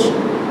which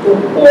the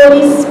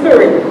Holy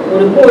Spirit or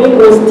the Holy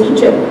Ghost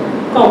teacheth,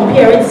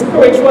 comparing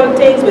spiritual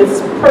things with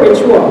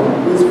spiritual."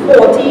 Verse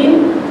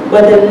 14,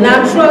 "But the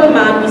natural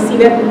man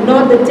receiveth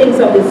not the things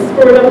of the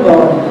Spirit of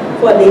God,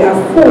 for they are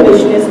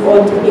foolishness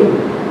unto him.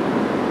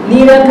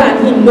 Neither can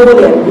he know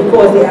them,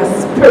 because they are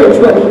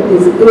spiritually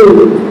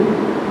discerned."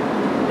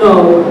 Now,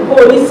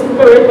 Holy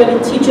Spirit, when He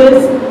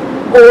teaches,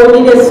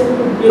 only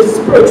the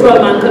spiritual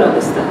man can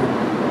understand.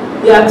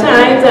 There are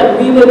times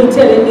that we will be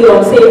telling the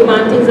unsaved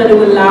man things and they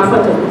will laugh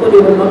at us because they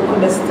will not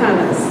understand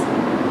us.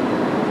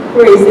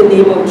 Praise the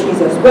name of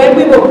Jesus. When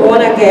we were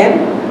born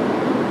again,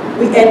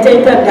 we enter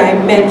into a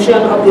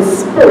dimension of the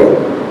Spirit.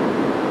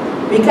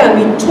 We can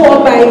be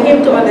taught by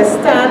Him to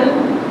understand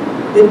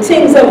the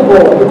things of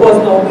God, because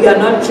now we are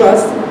not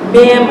just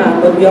mere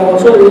man, but we are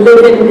also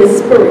living in the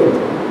Spirit.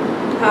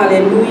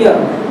 Hallelujah.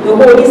 The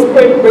Holy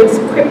Spirit brings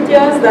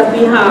scriptures that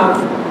we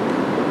have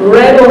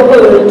read or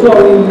heard to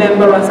our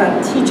remembrance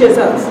and teaches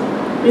us.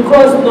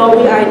 Because now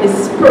we are in the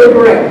spirit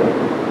realm.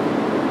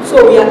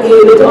 So we are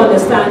able to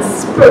understand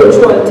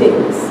spiritual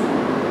things.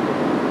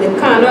 The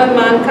carnal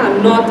man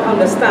cannot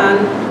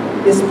understand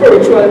the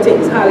spiritual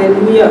things.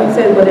 Hallelujah. It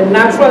says, but the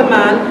natural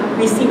man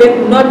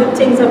receiveth not the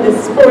things of the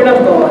Spirit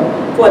of God,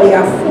 for they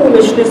are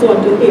foolishness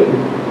unto him.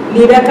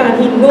 Neither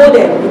can he know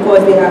them,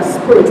 because they are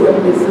spiritual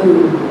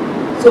discerned.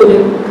 So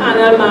the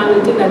carnal man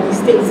will think that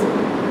these things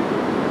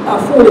are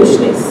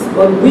foolishness.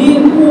 But we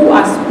who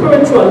are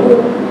spiritual, who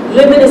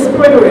live in the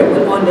spirit realm,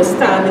 will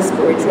understand the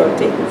spiritual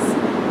things.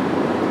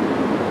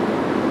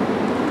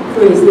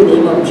 Praise the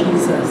name of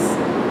Jesus.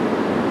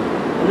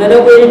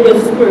 Another way the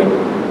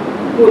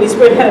Holy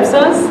Spirit helps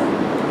us,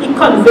 he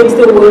convicts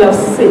the world of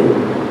sin.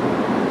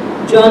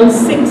 John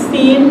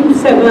 16,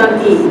 7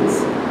 and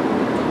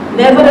 8.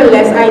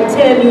 Nevertheless, I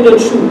tell you the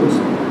truth.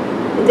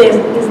 It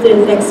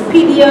is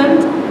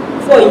expedient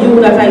for you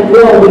that I go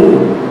away.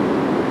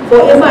 For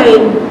if I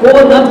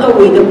go not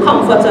away, the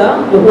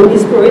Comforter, the Holy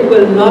Spirit,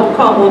 will not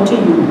come unto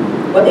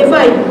you. But if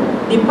I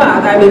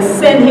depart, I will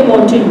send him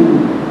unto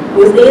you.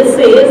 Verse 8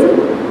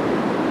 says,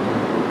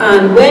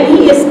 and when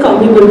he is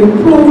come, he will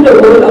reprove the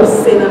world of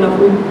sin and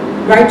of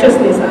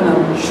righteousness and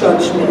of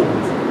judgment.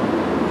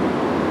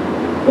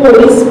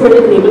 Holy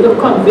Spirit is able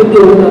to convict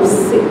the world of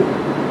sin.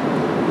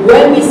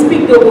 When we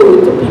speak the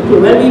word to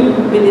people, when we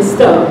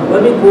minister,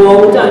 when we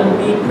go out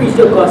and we preach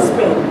the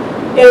gospel,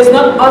 it is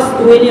not us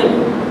doing it.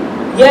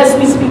 Yes,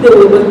 we speak the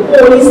word, but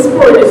Holy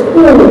Spirit is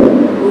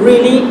who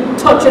really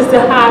touches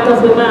the heart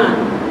of the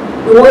man.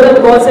 The word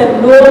of God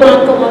said, no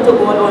man come unto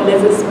God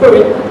unless the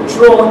Spirit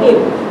draw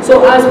him.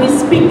 So as we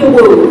speak the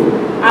word,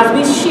 as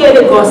we share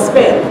the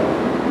gospel,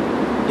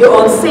 the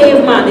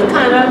unsaved man, the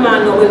carnal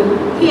man now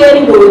will hear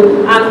the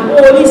word, and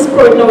Holy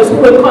Spirit knows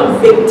who will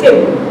convict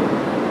him.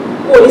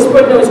 Holy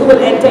Spirit knows who will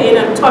enter in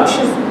and touch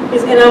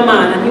his inner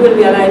man, and he will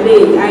realize,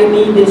 hey, I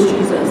need this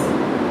Jesus.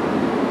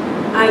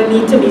 I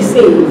need to be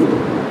saved.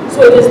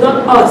 So it is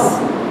not us.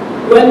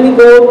 When we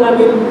go and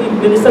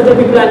we minister to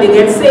people and they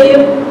get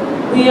saved,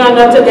 we are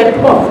not to get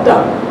puffed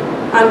up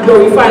and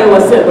glorify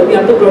ourselves, but we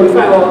have to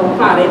glorify our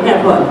Father in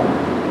heaven.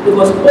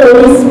 Because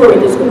Holy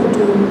Spirit is who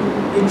do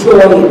the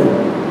joy.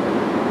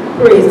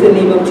 Praise the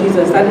name of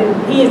Jesus.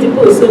 And he is the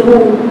person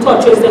who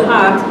touches the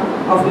heart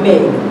of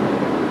men.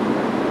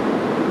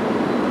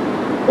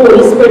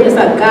 Holy Spirit is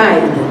a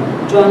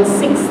guide. John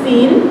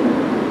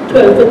 16,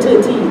 12 to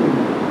 13.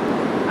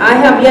 I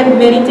have yet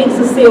many things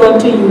to say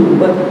unto you,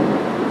 but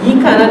ye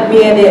cannot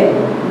bear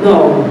them.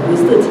 No,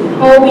 verse 13.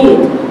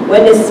 Howbeit,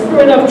 when the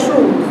Spirit of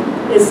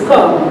truth is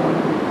come,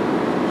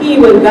 he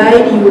will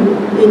guide you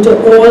into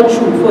all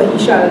truth, for he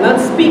shall not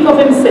speak of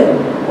himself,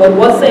 but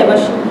whatsoever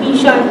he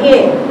shall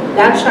hear,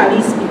 that shall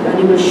he speak, and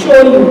he will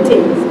show you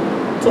things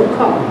to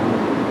come.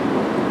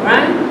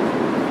 Right?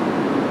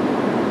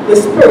 The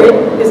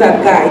Spirit is a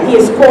guide. He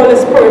is called the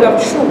Spirit of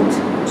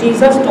truth.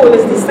 Jesus told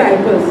his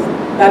disciples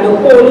that the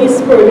Holy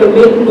Spirit will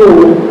make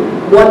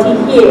known what he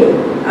hears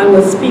and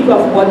will speak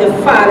of what the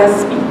Father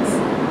speaks.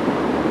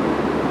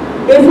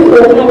 If we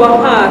open our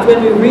heart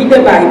when we read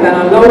the Bible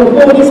and allow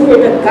the Holy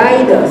Spirit to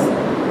guide us,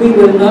 we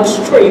will not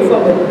stray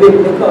from the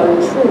biblical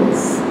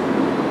truths.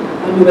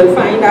 And you will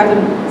find that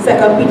in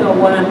 2 Peter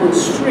 1 and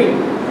verse 3.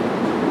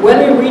 When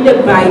we read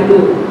the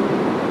Bible,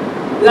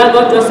 we are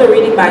not just to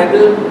read the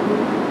Bible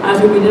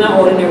as we read in an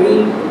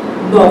ordinary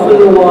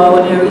novel or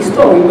ordinary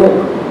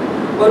storybook,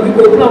 but we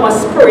open our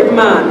spirit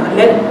man and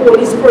let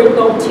Holy Spirit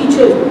now teach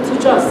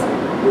us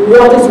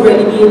what is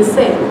really being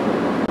said.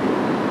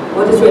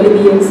 What is really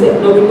being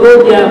said. Now we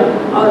know there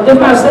are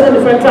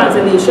different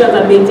translations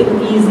that make it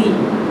easy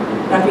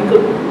that we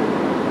could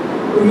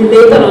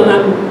relate on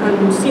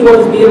and see what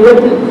is being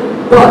written.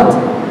 But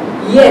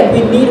yet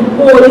we need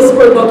Holy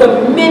Spirit now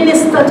to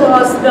minister to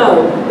us now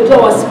with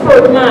our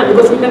spirit man.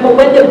 Because remember,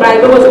 when the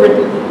Bible was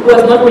written, it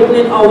was not written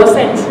in our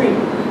century.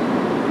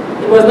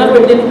 It was not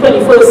written in the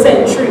 21st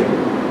century.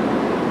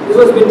 It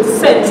was written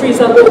centuries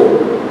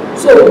ago.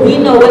 So we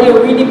know when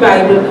you read the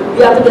Bible,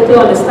 we have to get to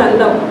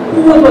understand of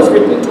who it was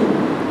written to,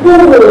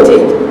 who wrote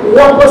it,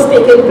 what was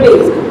taking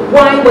place,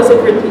 why was it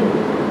written.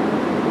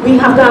 We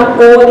have to have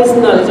all this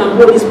knowledge, and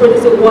Holy Spirit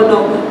is the one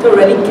now to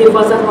really give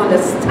us an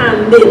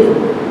understanding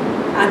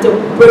and to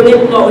bring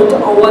it now into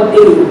our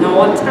day, in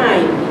our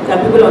time,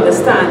 that we will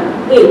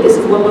understand, hey, this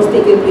is what was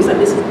taking place and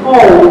this is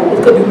how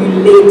it could be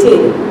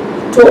related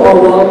to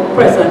our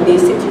present day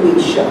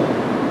situation.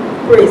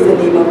 Praise the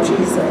name of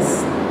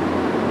Jesus.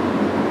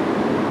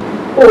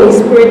 Holy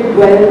Spirit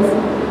dwells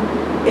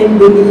in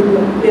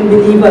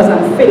believers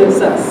and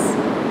fills us.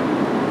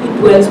 He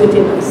dwells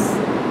within us.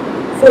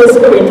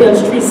 1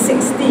 Corinthians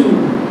 3:16,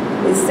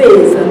 it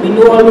says, and we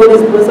know all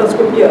this verse of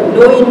scripture,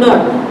 know ye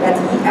not that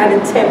ye are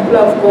the temple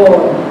of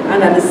God,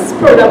 and that the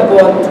Spirit of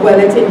God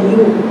dwelleth in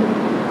you.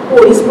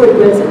 Holy Spirit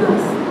dwells in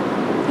us.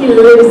 He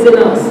lives in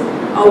us.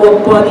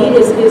 Our body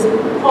is his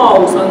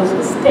house and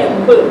his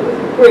temple.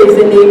 Praise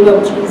the name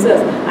of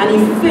Jesus. And he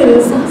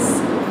fills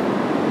us.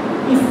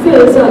 He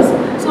fills us.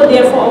 So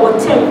therefore our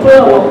temple,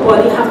 our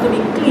body have to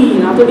be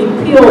clean, have to be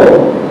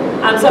pure.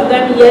 And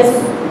sometimes, yes,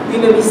 we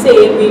may be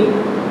saying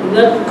we We're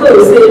not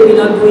cursing, we're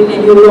not doing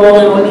any wrong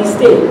and all these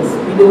things.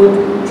 We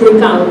don't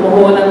drink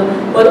alcohol,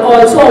 but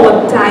also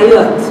our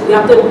diet. We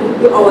have to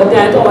do our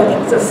diet, our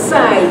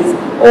exercise,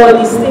 all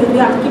these things. We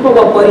have to keep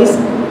our bodies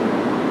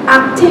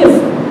active.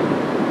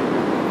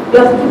 We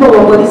have to keep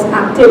our bodies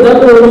active.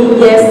 Not only,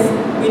 yes,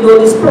 we know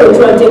the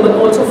spiritual thing, but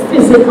also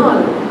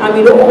physical. And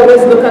we don't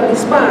always look at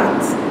these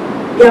parts.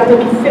 We have to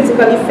be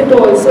physically fit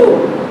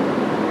also.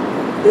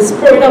 The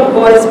Spirit of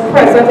God is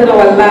present in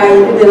our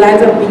lives, in the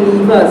lives of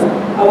believers.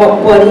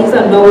 Our bodies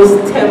are now His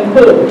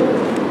temple.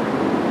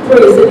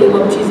 Praise the name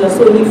of Jesus.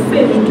 So He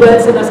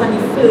dwells in us and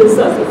He fills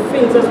us. He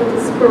fills us with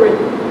His Spirit.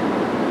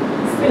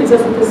 He fills us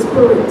with His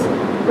Spirit.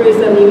 Praise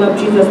the name of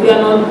Jesus. We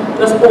are not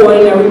just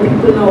ordinary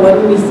people now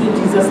when we receive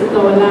Jesus in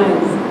our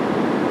lives.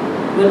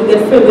 When we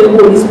get filled with the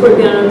Holy Spirit,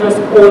 we are not just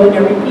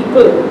ordinary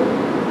people.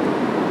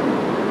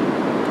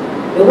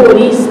 The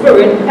Holy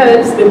Spirit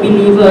helps the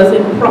believers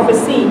in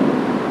prophecy.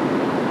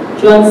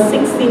 John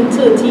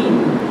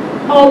 16:13.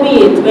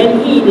 Howbeit,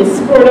 when He, the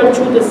Spirit of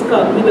truth, is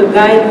come, He will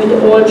guide you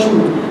into all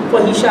truth. For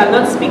He shall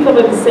not speak of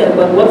Himself,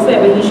 but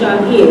whatsoever He shall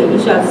hear, He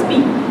shall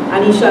speak,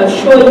 and He shall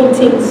show you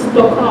things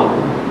to come.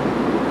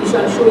 He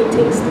shall show you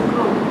things to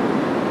come.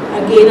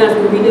 Again, as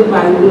we read the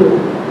Bible,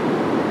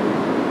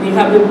 we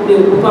have the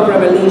book of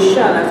Revelation.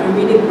 As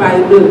we read the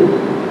Bible,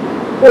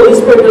 Holy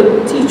Spirit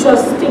will teach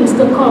us things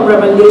to come,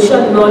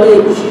 revelation,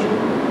 knowledge.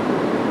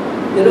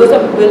 You know,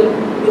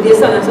 with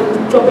this and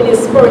some drop in your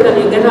spirit and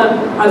you get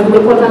as we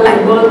call a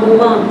light bulb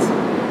moment.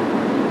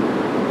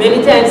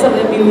 Many times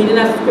something we read in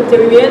a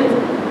scripture we read,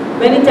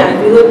 many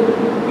times we heard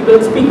people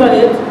speak on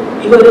it,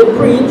 we heard it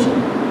preach,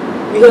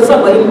 we heard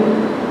somebody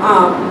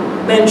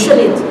mention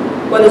it.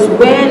 But it's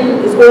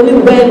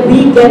only when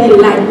we get a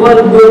light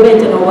bulb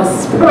moment in our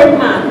spirit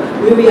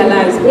man, we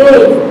realize,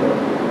 hey,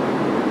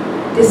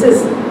 this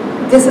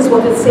is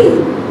what it's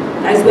saying.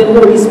 That's when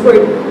Holy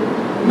Spirit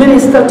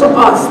minister to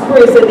us.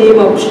 Praise the name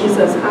of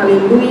Jesus.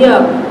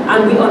 Hallelujah.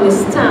 And we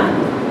understand.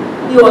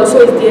 He also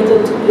is there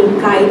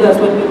to guide us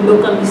when we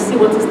look and we see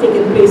what is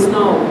taking place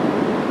now.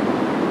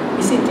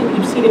 You see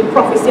the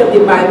prophecy of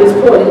the Bible is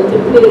falling into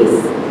place.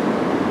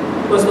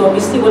 Because now we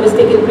see what is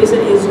taking place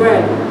in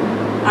Israel.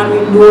 And we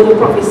know the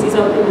prophecies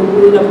of the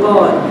Word of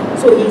God.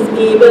 So He's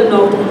able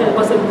now to help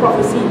us in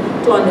prophecy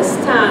to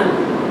understand,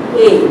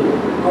 hey,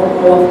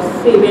 our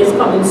Savior is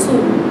coming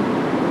soon.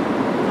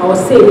 Our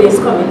Savior is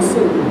coming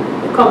soon.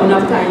 The coming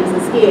of times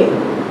is here.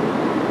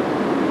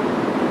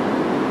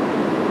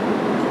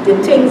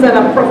 The things that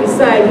are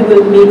prophesied, He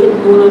will make it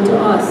known unto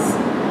us.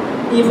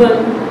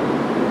 Even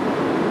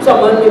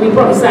someone may be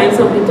prophesying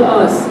something to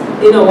us.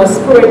 In our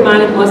spirit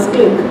man, it must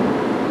click.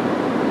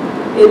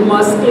 It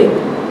must click.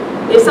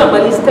 If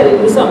somebody is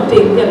telling you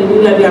something, telling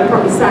you that they are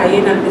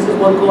prophesying and this is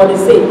what God is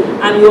saying,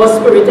 and your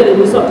spirit telling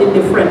you something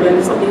different,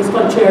 then something is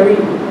contrary.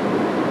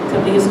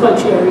 Something is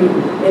contrary.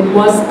 It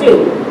must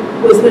click.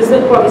 Who is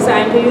listening,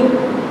 prophesying to you?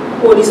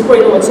 Holy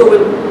Spirit also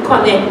will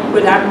connect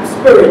with that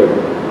spirit,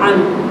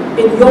 and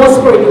in your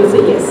spirit you will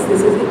say, yes,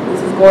 this is it.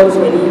 This is God's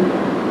really.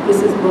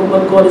 This is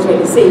what God is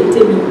really saying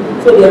to me.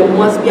 So there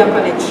must be a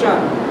connection.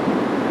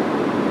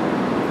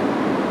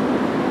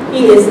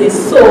 He is the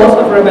source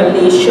of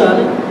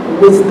revelation,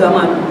 wisdom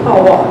and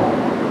power.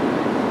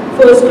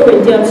 1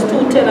 Corinthians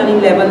 2:10 and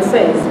 11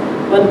 says,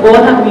 but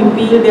God hath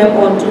revealed them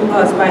unto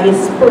us by His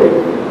Spirit.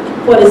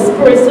 For the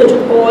Spirit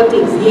searcheth all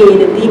things,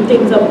 yea, the deep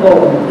things of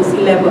God. Verse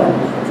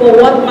 11. For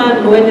what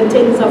man knoweth the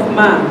things of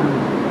man,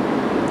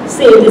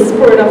 save the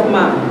Spirit of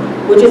man,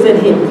 which is in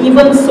him?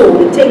 Even so,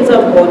 the things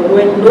of God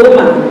knoweth no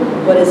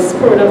man, but the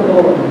Spirit of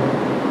God.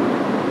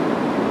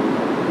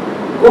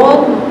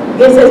 God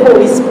gives His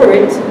Holy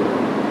Spirit,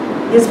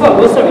 the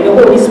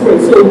Holy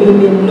Spirit, so we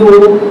may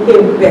know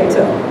Him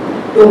better.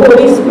 The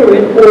Holy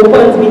Spirit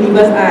opens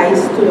believers'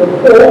 eyes to the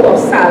hope of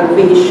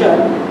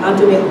salvation and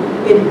to the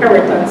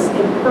inheritance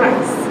in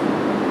Christ.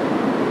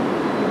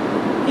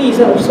 He is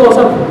a source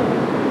of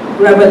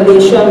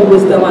revelation,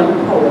 wisdom,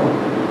 and power.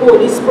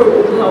 Holy Spirit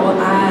opens our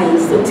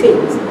eyes to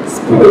things,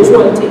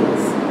 spiritual things.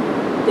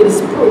 It is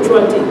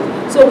spiritual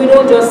things. So we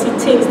don't just see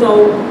things now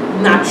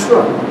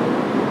natural.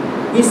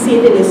 We see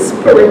it in the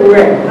spirit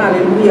realm.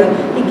 Hallelujah.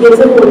 He gives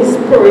the Holy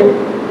Spirit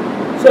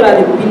so that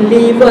the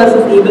believers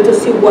is able to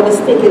see what is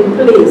taking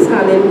place.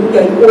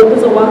 Hallelujah. He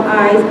opens our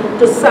eyes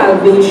to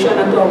salvation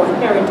and to our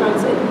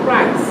inheritance in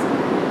Christ.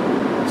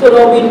 So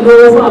that we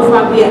know for a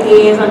fact we are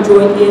heirs and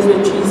joint heirs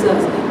with Jesus.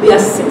 We are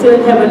sitting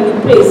in heavenly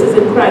places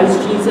in Christ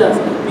Jesus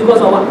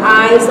because our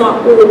eyes are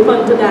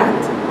open to that.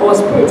 Our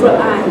spiritual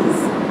eyes.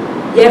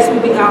 Yes,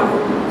 we are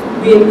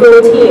in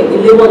earth here. We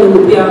live on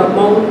earth. We are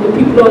among the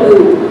people on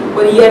earth.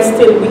 But yet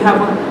still we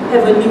have a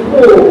heavenly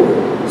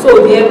home.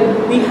 So there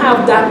we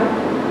have that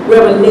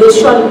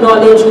revelation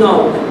knowledge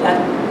now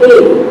that,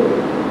 hey,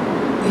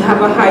 we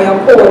have a higher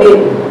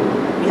calling.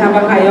 We have a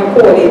higher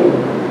calling.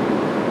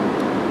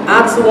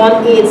 Acts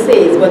 1:8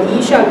 says, but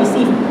ye shall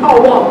receive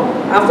power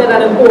after that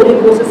the Holy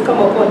Ghost has come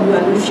upon you,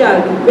 and you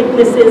shall be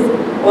witnesses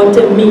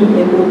unto me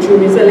in both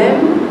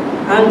Jerusalem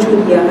and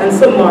Judea and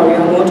Samaria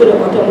and unto the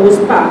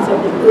uttermost parts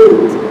of the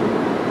earth.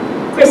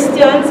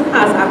 Christians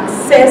has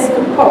access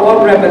to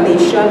power,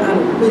 revelation,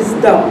 and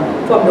wisdom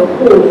from the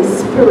Holy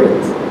Spirit.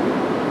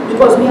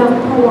 Because we have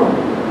power.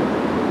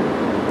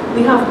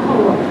 We have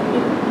power.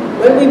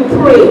 When we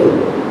pray,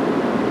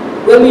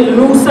 when we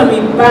loose and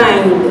we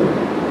bind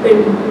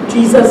in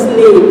Jesus'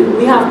 name,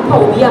 we have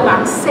power. We have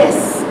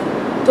access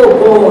to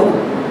God.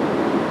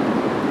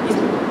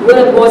 When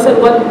God said,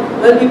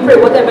 when we pray,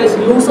 whatever is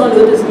loose on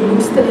earth is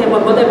loosed in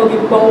heaven. Whatever we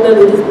bound on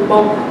earth is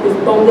bound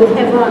in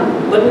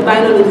heaven. When we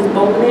bind on earth is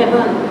bound in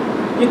heaven.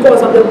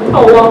 Because of the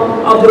power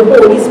of the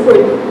Holy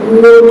Spirit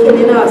working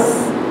in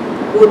us.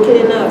 Working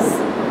in us.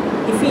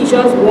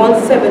 Ephesians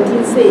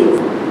 1:17 says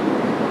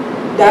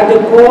that the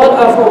God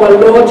of our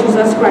Lord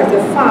Jesus Christ,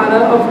 the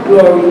Father of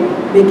glory,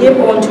 may give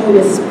unto you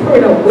the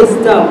spirit of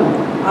wisdom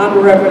and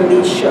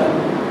revelation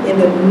in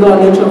the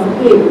knowledge of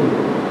Him.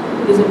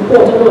 It is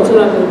important also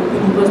that the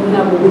believers will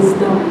have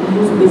wisdom,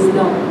 use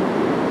wisdom.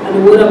 And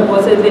the word of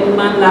God says, if any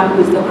man lack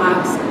wisdom,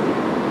 ask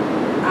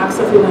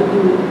of him and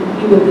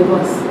he will give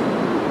us.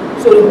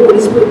 So the Holy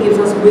Spirit gives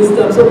us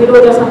wisdom. So we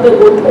don't just have to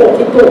go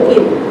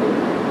talking.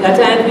 There are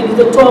times we need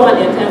to talk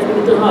and there are times we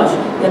need to hush.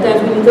 There are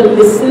times we need to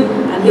listen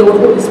and hear what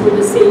the Holy Spirit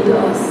is saying to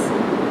us.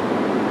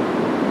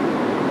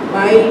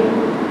 My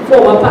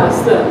former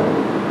pastor,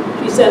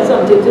 she said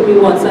something to me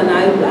once and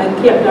I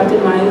kept that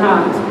in my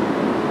heart.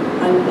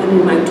 And in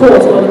my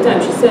thoughts all the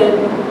time, she said,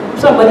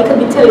 somebody can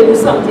be telling you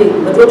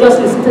something, but you just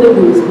listen to the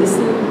words,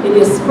 listen in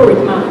your spirit,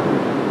 man.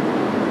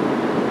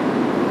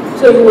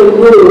 So you will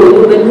know,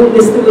 when you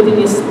listen within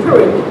your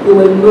spirit, you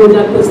will know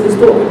that person is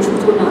talking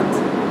truth or not.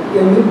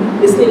 You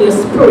listen in your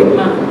spirit,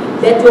 man.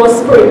 Let your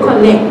spirit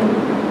connect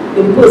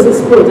with the person's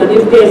spirit. And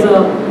if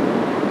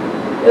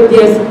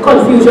there's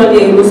confusion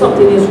there, you know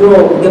something is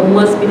wrong. There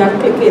must be that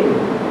clicking.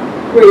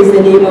 Praise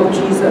the name of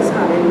Jesus.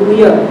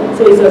 Hallelujah.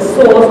 So it's a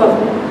source of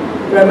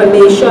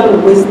revelation,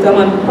 wisdom,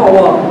 and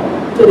power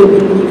to the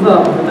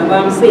believer. Remember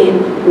I'm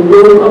saying the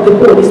work of the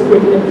Holy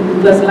Spirit in the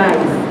believer's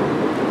life.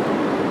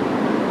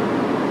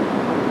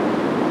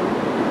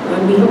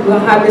 And we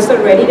have this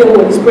already, the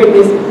Holy Spirit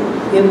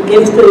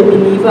gives to the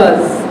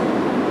believers.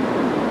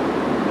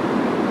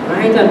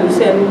 Right? And we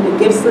said the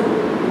gifts,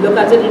 look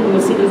at it,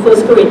 we'll see in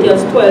 1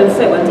 Corinthians 12,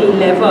 17,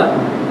 11.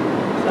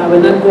 So I will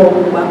not go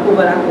back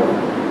over that one.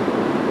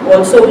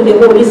 Also, the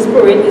Holy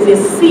Spirit is a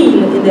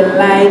seal in the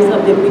lives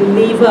of the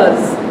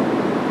believers.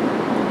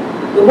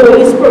 The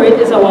Holy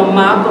Spirit is our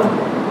mark of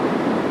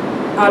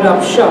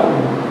adoption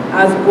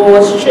as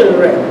God's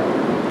children.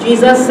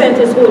 Jesus sent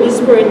His Holy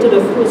Spirit to the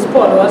first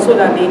followers so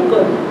that they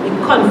could be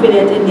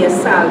confident in their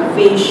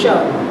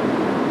salvation.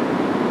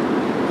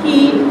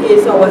 He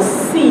is our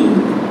seal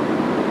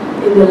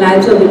in the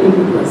lives of the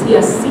believers. He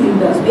has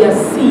sealed us. We are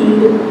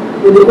sealed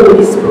with the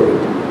Holy Spirit.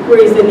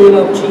 Praise the name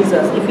of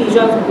Jesus.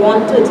 Ephesians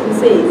 1:13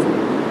 says,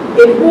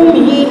 in whom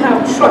ye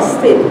have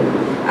trusted,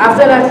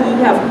 after that ye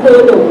have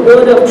heard the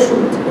word of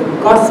truth, the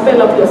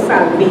gospel of your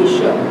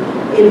salvation,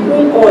 in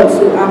whom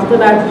also, after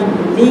that ye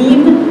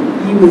believed,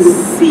 ye were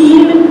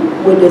sealed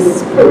with the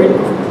spirit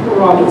of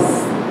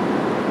promise.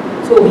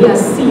 So we are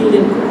sealed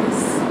in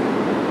Christ.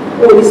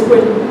 Holy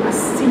Spirit has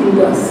sealed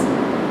us.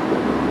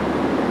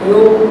 You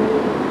know,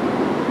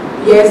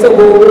 years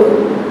ago,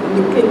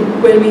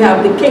 when we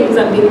have the kings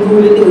and things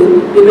ruling the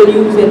earth, they will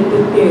use the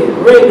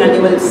ring and they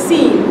will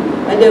seal,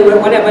 and they will,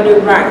 whatever they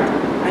write,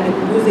 and they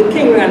use the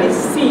king ring and it's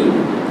sealed.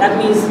 That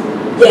means,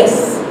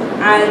 yes,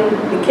 I,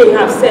 the king,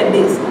 have said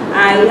this,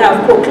 I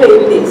have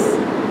proclaimed this.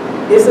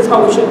 This is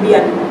how it should be,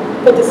 and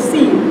put the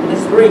seal in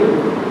this ring.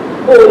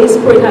 Holy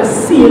Spirit has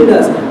sealed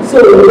us. So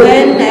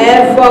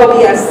whenever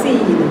we are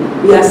sealed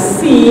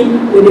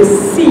with the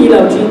seal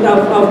of the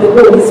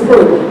Holy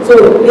Spirit. So,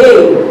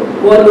 hey,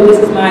 God, this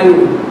is my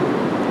own.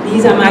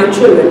 These are my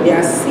children. They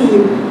are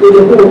sealed with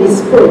the Holy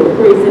Spirit.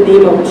 Praise the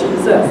name of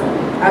Jesus.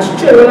 As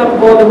children of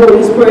God, the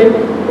Holy Spirit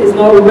is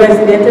now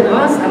resident in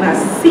us and has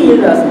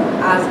sealed us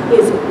as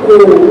His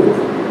own.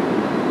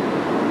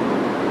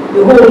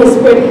 The Holy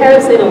Spirit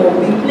helps in our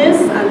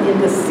weakness and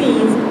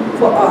intercedes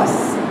for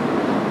us.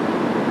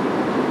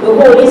 The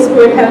Holy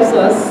Spirit helps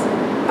us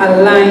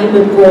align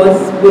with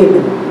God's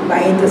will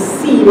by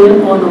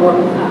interceding on our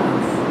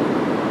behalf.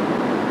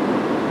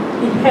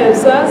 He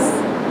helps us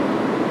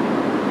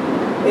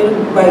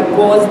by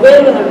God's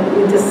will and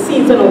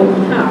intercedes on our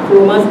behalf.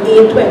 Romans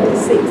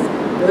 8:26.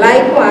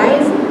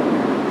 Likewise,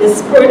 the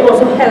Spirit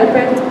also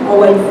helpeth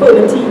our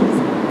infirmities,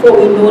 for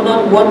we know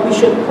not what we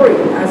should pray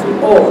as we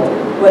ought,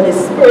 but the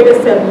Spirit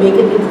itself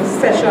maketh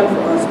intercession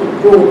for us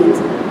with groanings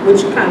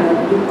which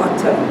cannot be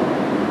uttered.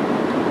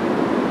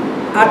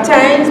 At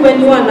times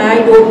when you and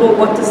I don't know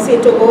what to say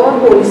to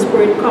God, Holy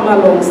Spirit come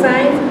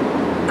alongside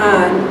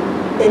and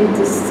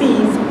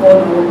intercedes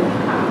on our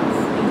behalf.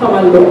 He come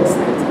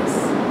alongside us.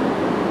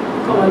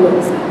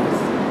 Alongside us.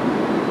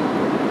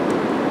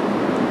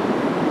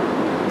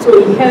 So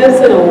He helps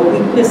in our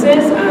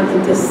weaknesses and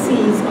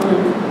intercedes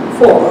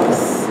for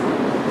us.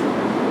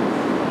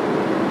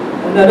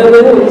 Another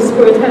way the Holy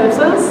Spirit helps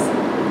us,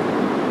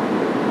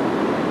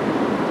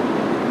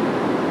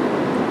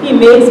 He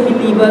makes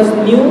believers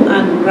new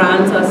and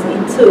grants us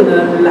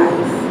eternal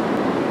life.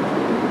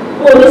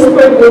 Holy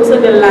Spirit works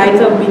in the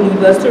lives of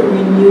believers to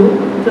renew,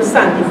 to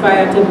sanctify,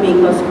 and to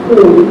make us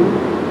whole.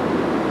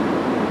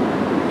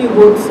 He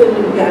works in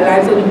the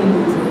lives of the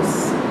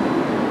believers.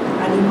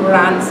 And He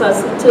grants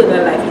us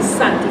eternal life. He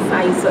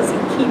sanctifies us. He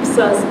keeps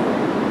us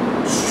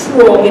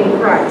strong in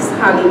Christ.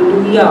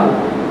 Hallelujah.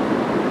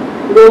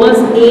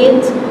 Romans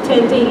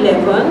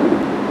 8:10-11.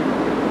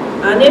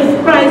 And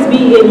if Christ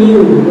be in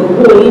you, the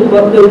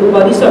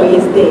body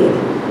is dead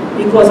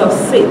because of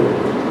sin.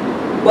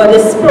 But the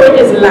Spirit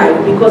is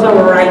life because of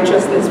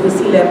righteousness, verse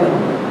 11.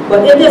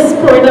 But in the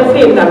Spirit of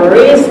Him that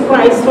raised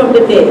Christ from the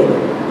dead,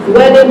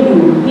 dwell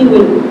in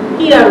you,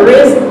 He that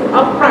raised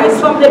up Christ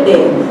from the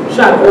dead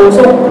shall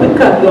also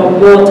quicken your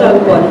mortal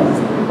bodies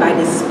by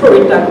the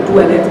Spirit that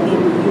dwelleth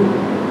in you.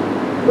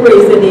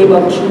 Praise the name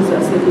of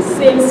Jesus. It's the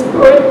same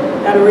Spirit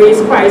that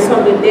raised Christ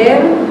from the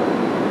dead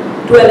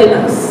dwell in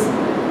us.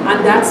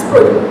 And that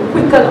Spirit will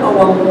quicken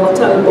our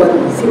mortal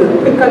bodies. He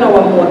will quicken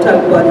our mortal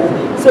bodies.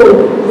 So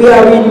we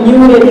are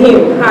renewed in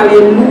Him.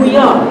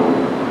 Hallelujah.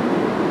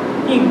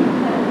 He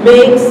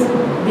makes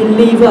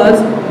believers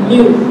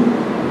new.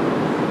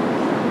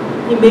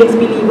 He makes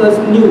believers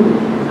new.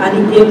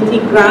 And He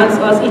grants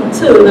us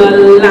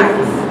eternal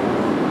life.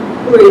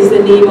 Praise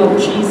the name of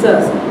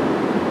Jesus.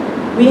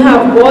 We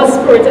have God's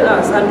Spirit in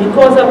us, and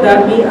because of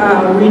that we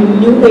are a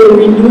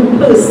renewed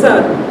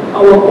person.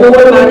 Our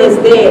old man is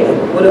dead,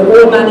 or the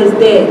old man is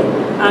dead,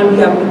 and we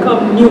have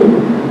become new.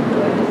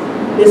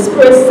 The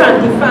Spirit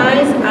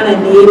sanctifies and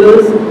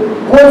enables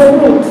good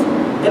fruit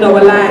in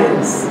our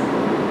lives.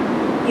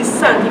 He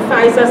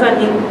sanctifies us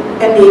and He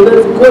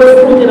enables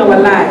good fruit in our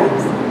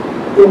lives.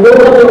 The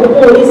work of the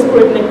Holy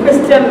Spirit in the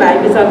Christian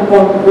life is an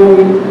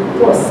ongoing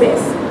process.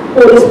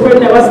 Holy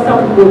Spirit never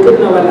stops working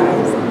in our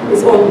lives.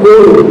 It's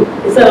ongoing.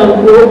 It's an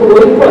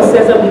ongoing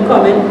process of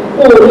becoming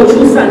holy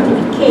through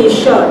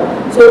sanctification.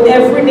 So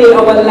every day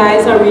our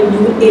lives are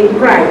renewed in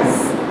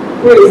Christ.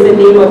 Praise the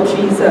name of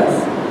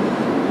Jesus.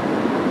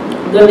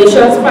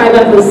 Galatians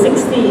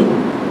 5:16.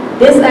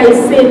 This I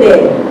say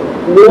then,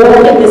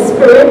 walk in the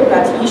Spirit,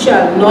 that ye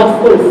shall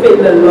not fulfill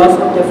the lust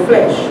of the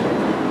flesh.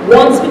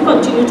 Once we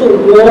continue to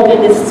walk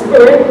in the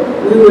Spirit,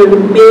 we will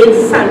remain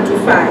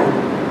sanctified,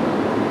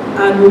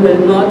 and we will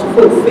not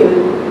fulfill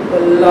the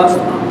lust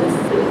of the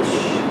flesh.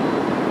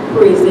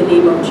 Praise the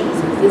name of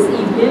Jesus. This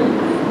evening,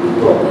 we're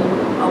talking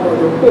about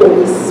the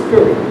Holy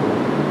Spirit.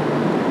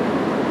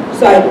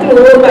 So I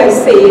close by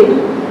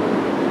saying,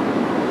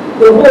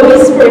 the Holy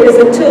Spirit is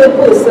the third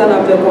person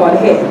of the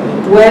Godhead.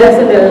 He dwells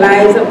in the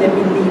lives of the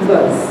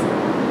believers.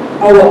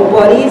 Our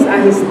bodies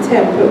are His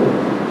temple.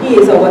 He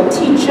is our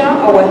teacher,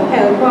 our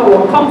helper,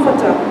 our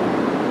comforter,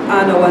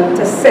 and our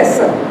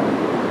intercessor.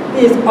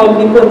 He is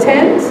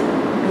omnipotent,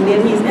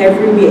 meaning He's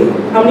everywhere.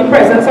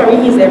 Omnipresent,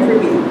 He's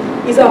everywhere.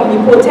 He's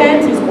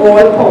omnipotent, He's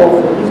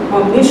all-powerful, He's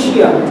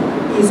omniscient,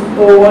 He's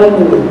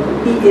all-knowing.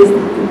 He is the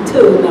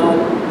eternal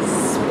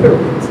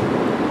Spirit.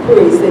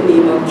 Praise the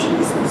name of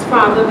Jesus.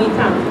 Father, we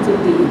thank you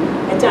today.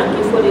 I thank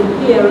you for the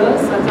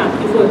hearers. I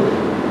thank you for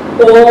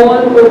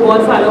all, oh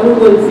God, Father, who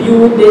will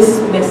view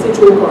this message,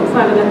 oh God,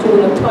 Father, that you're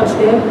going to touch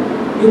them.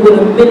 You're going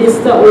to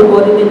minister, oh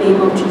God, in the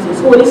name of Jesus.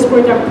 Holy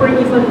Spirit, I pray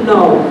even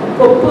now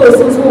for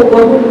persons, oh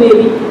God, who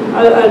maybe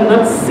are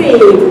not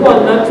saved, who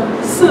are not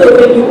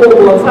serving you, oh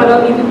God,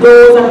 Father, even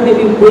those that may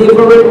be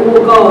wavering,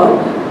 oh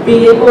God,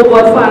 being, oh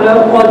God,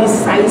 Father, or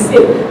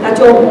decisive, that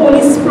your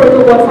Holy Spirit,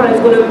 oh God, Father,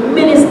 is going to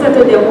minister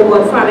to them, oh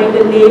God, Father, in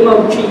the name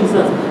of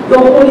Jesus. Your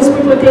Holy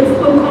Spirit will take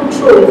full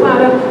control,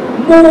 Father.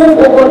 Move,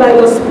 oh God, by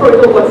your Spirit,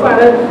 oh God,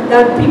 Father,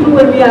 that people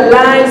will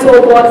realize,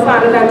 oh God,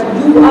 Father, that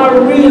you are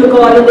real,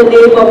 God, in the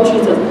name of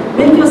Jesus.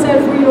 Make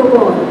yourself real, oh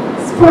God.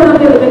 Spirit of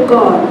the living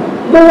God,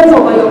 move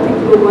over your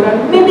people, oh God,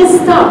 and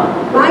minister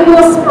by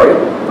your Spirit.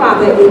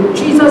 Father, in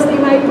Jesus'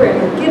 name I pray.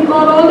 And give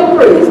God all the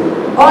praise,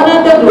 honor,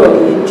 and the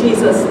glory, in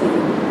Jesus' name.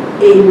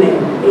 Amen.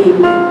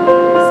 Amen.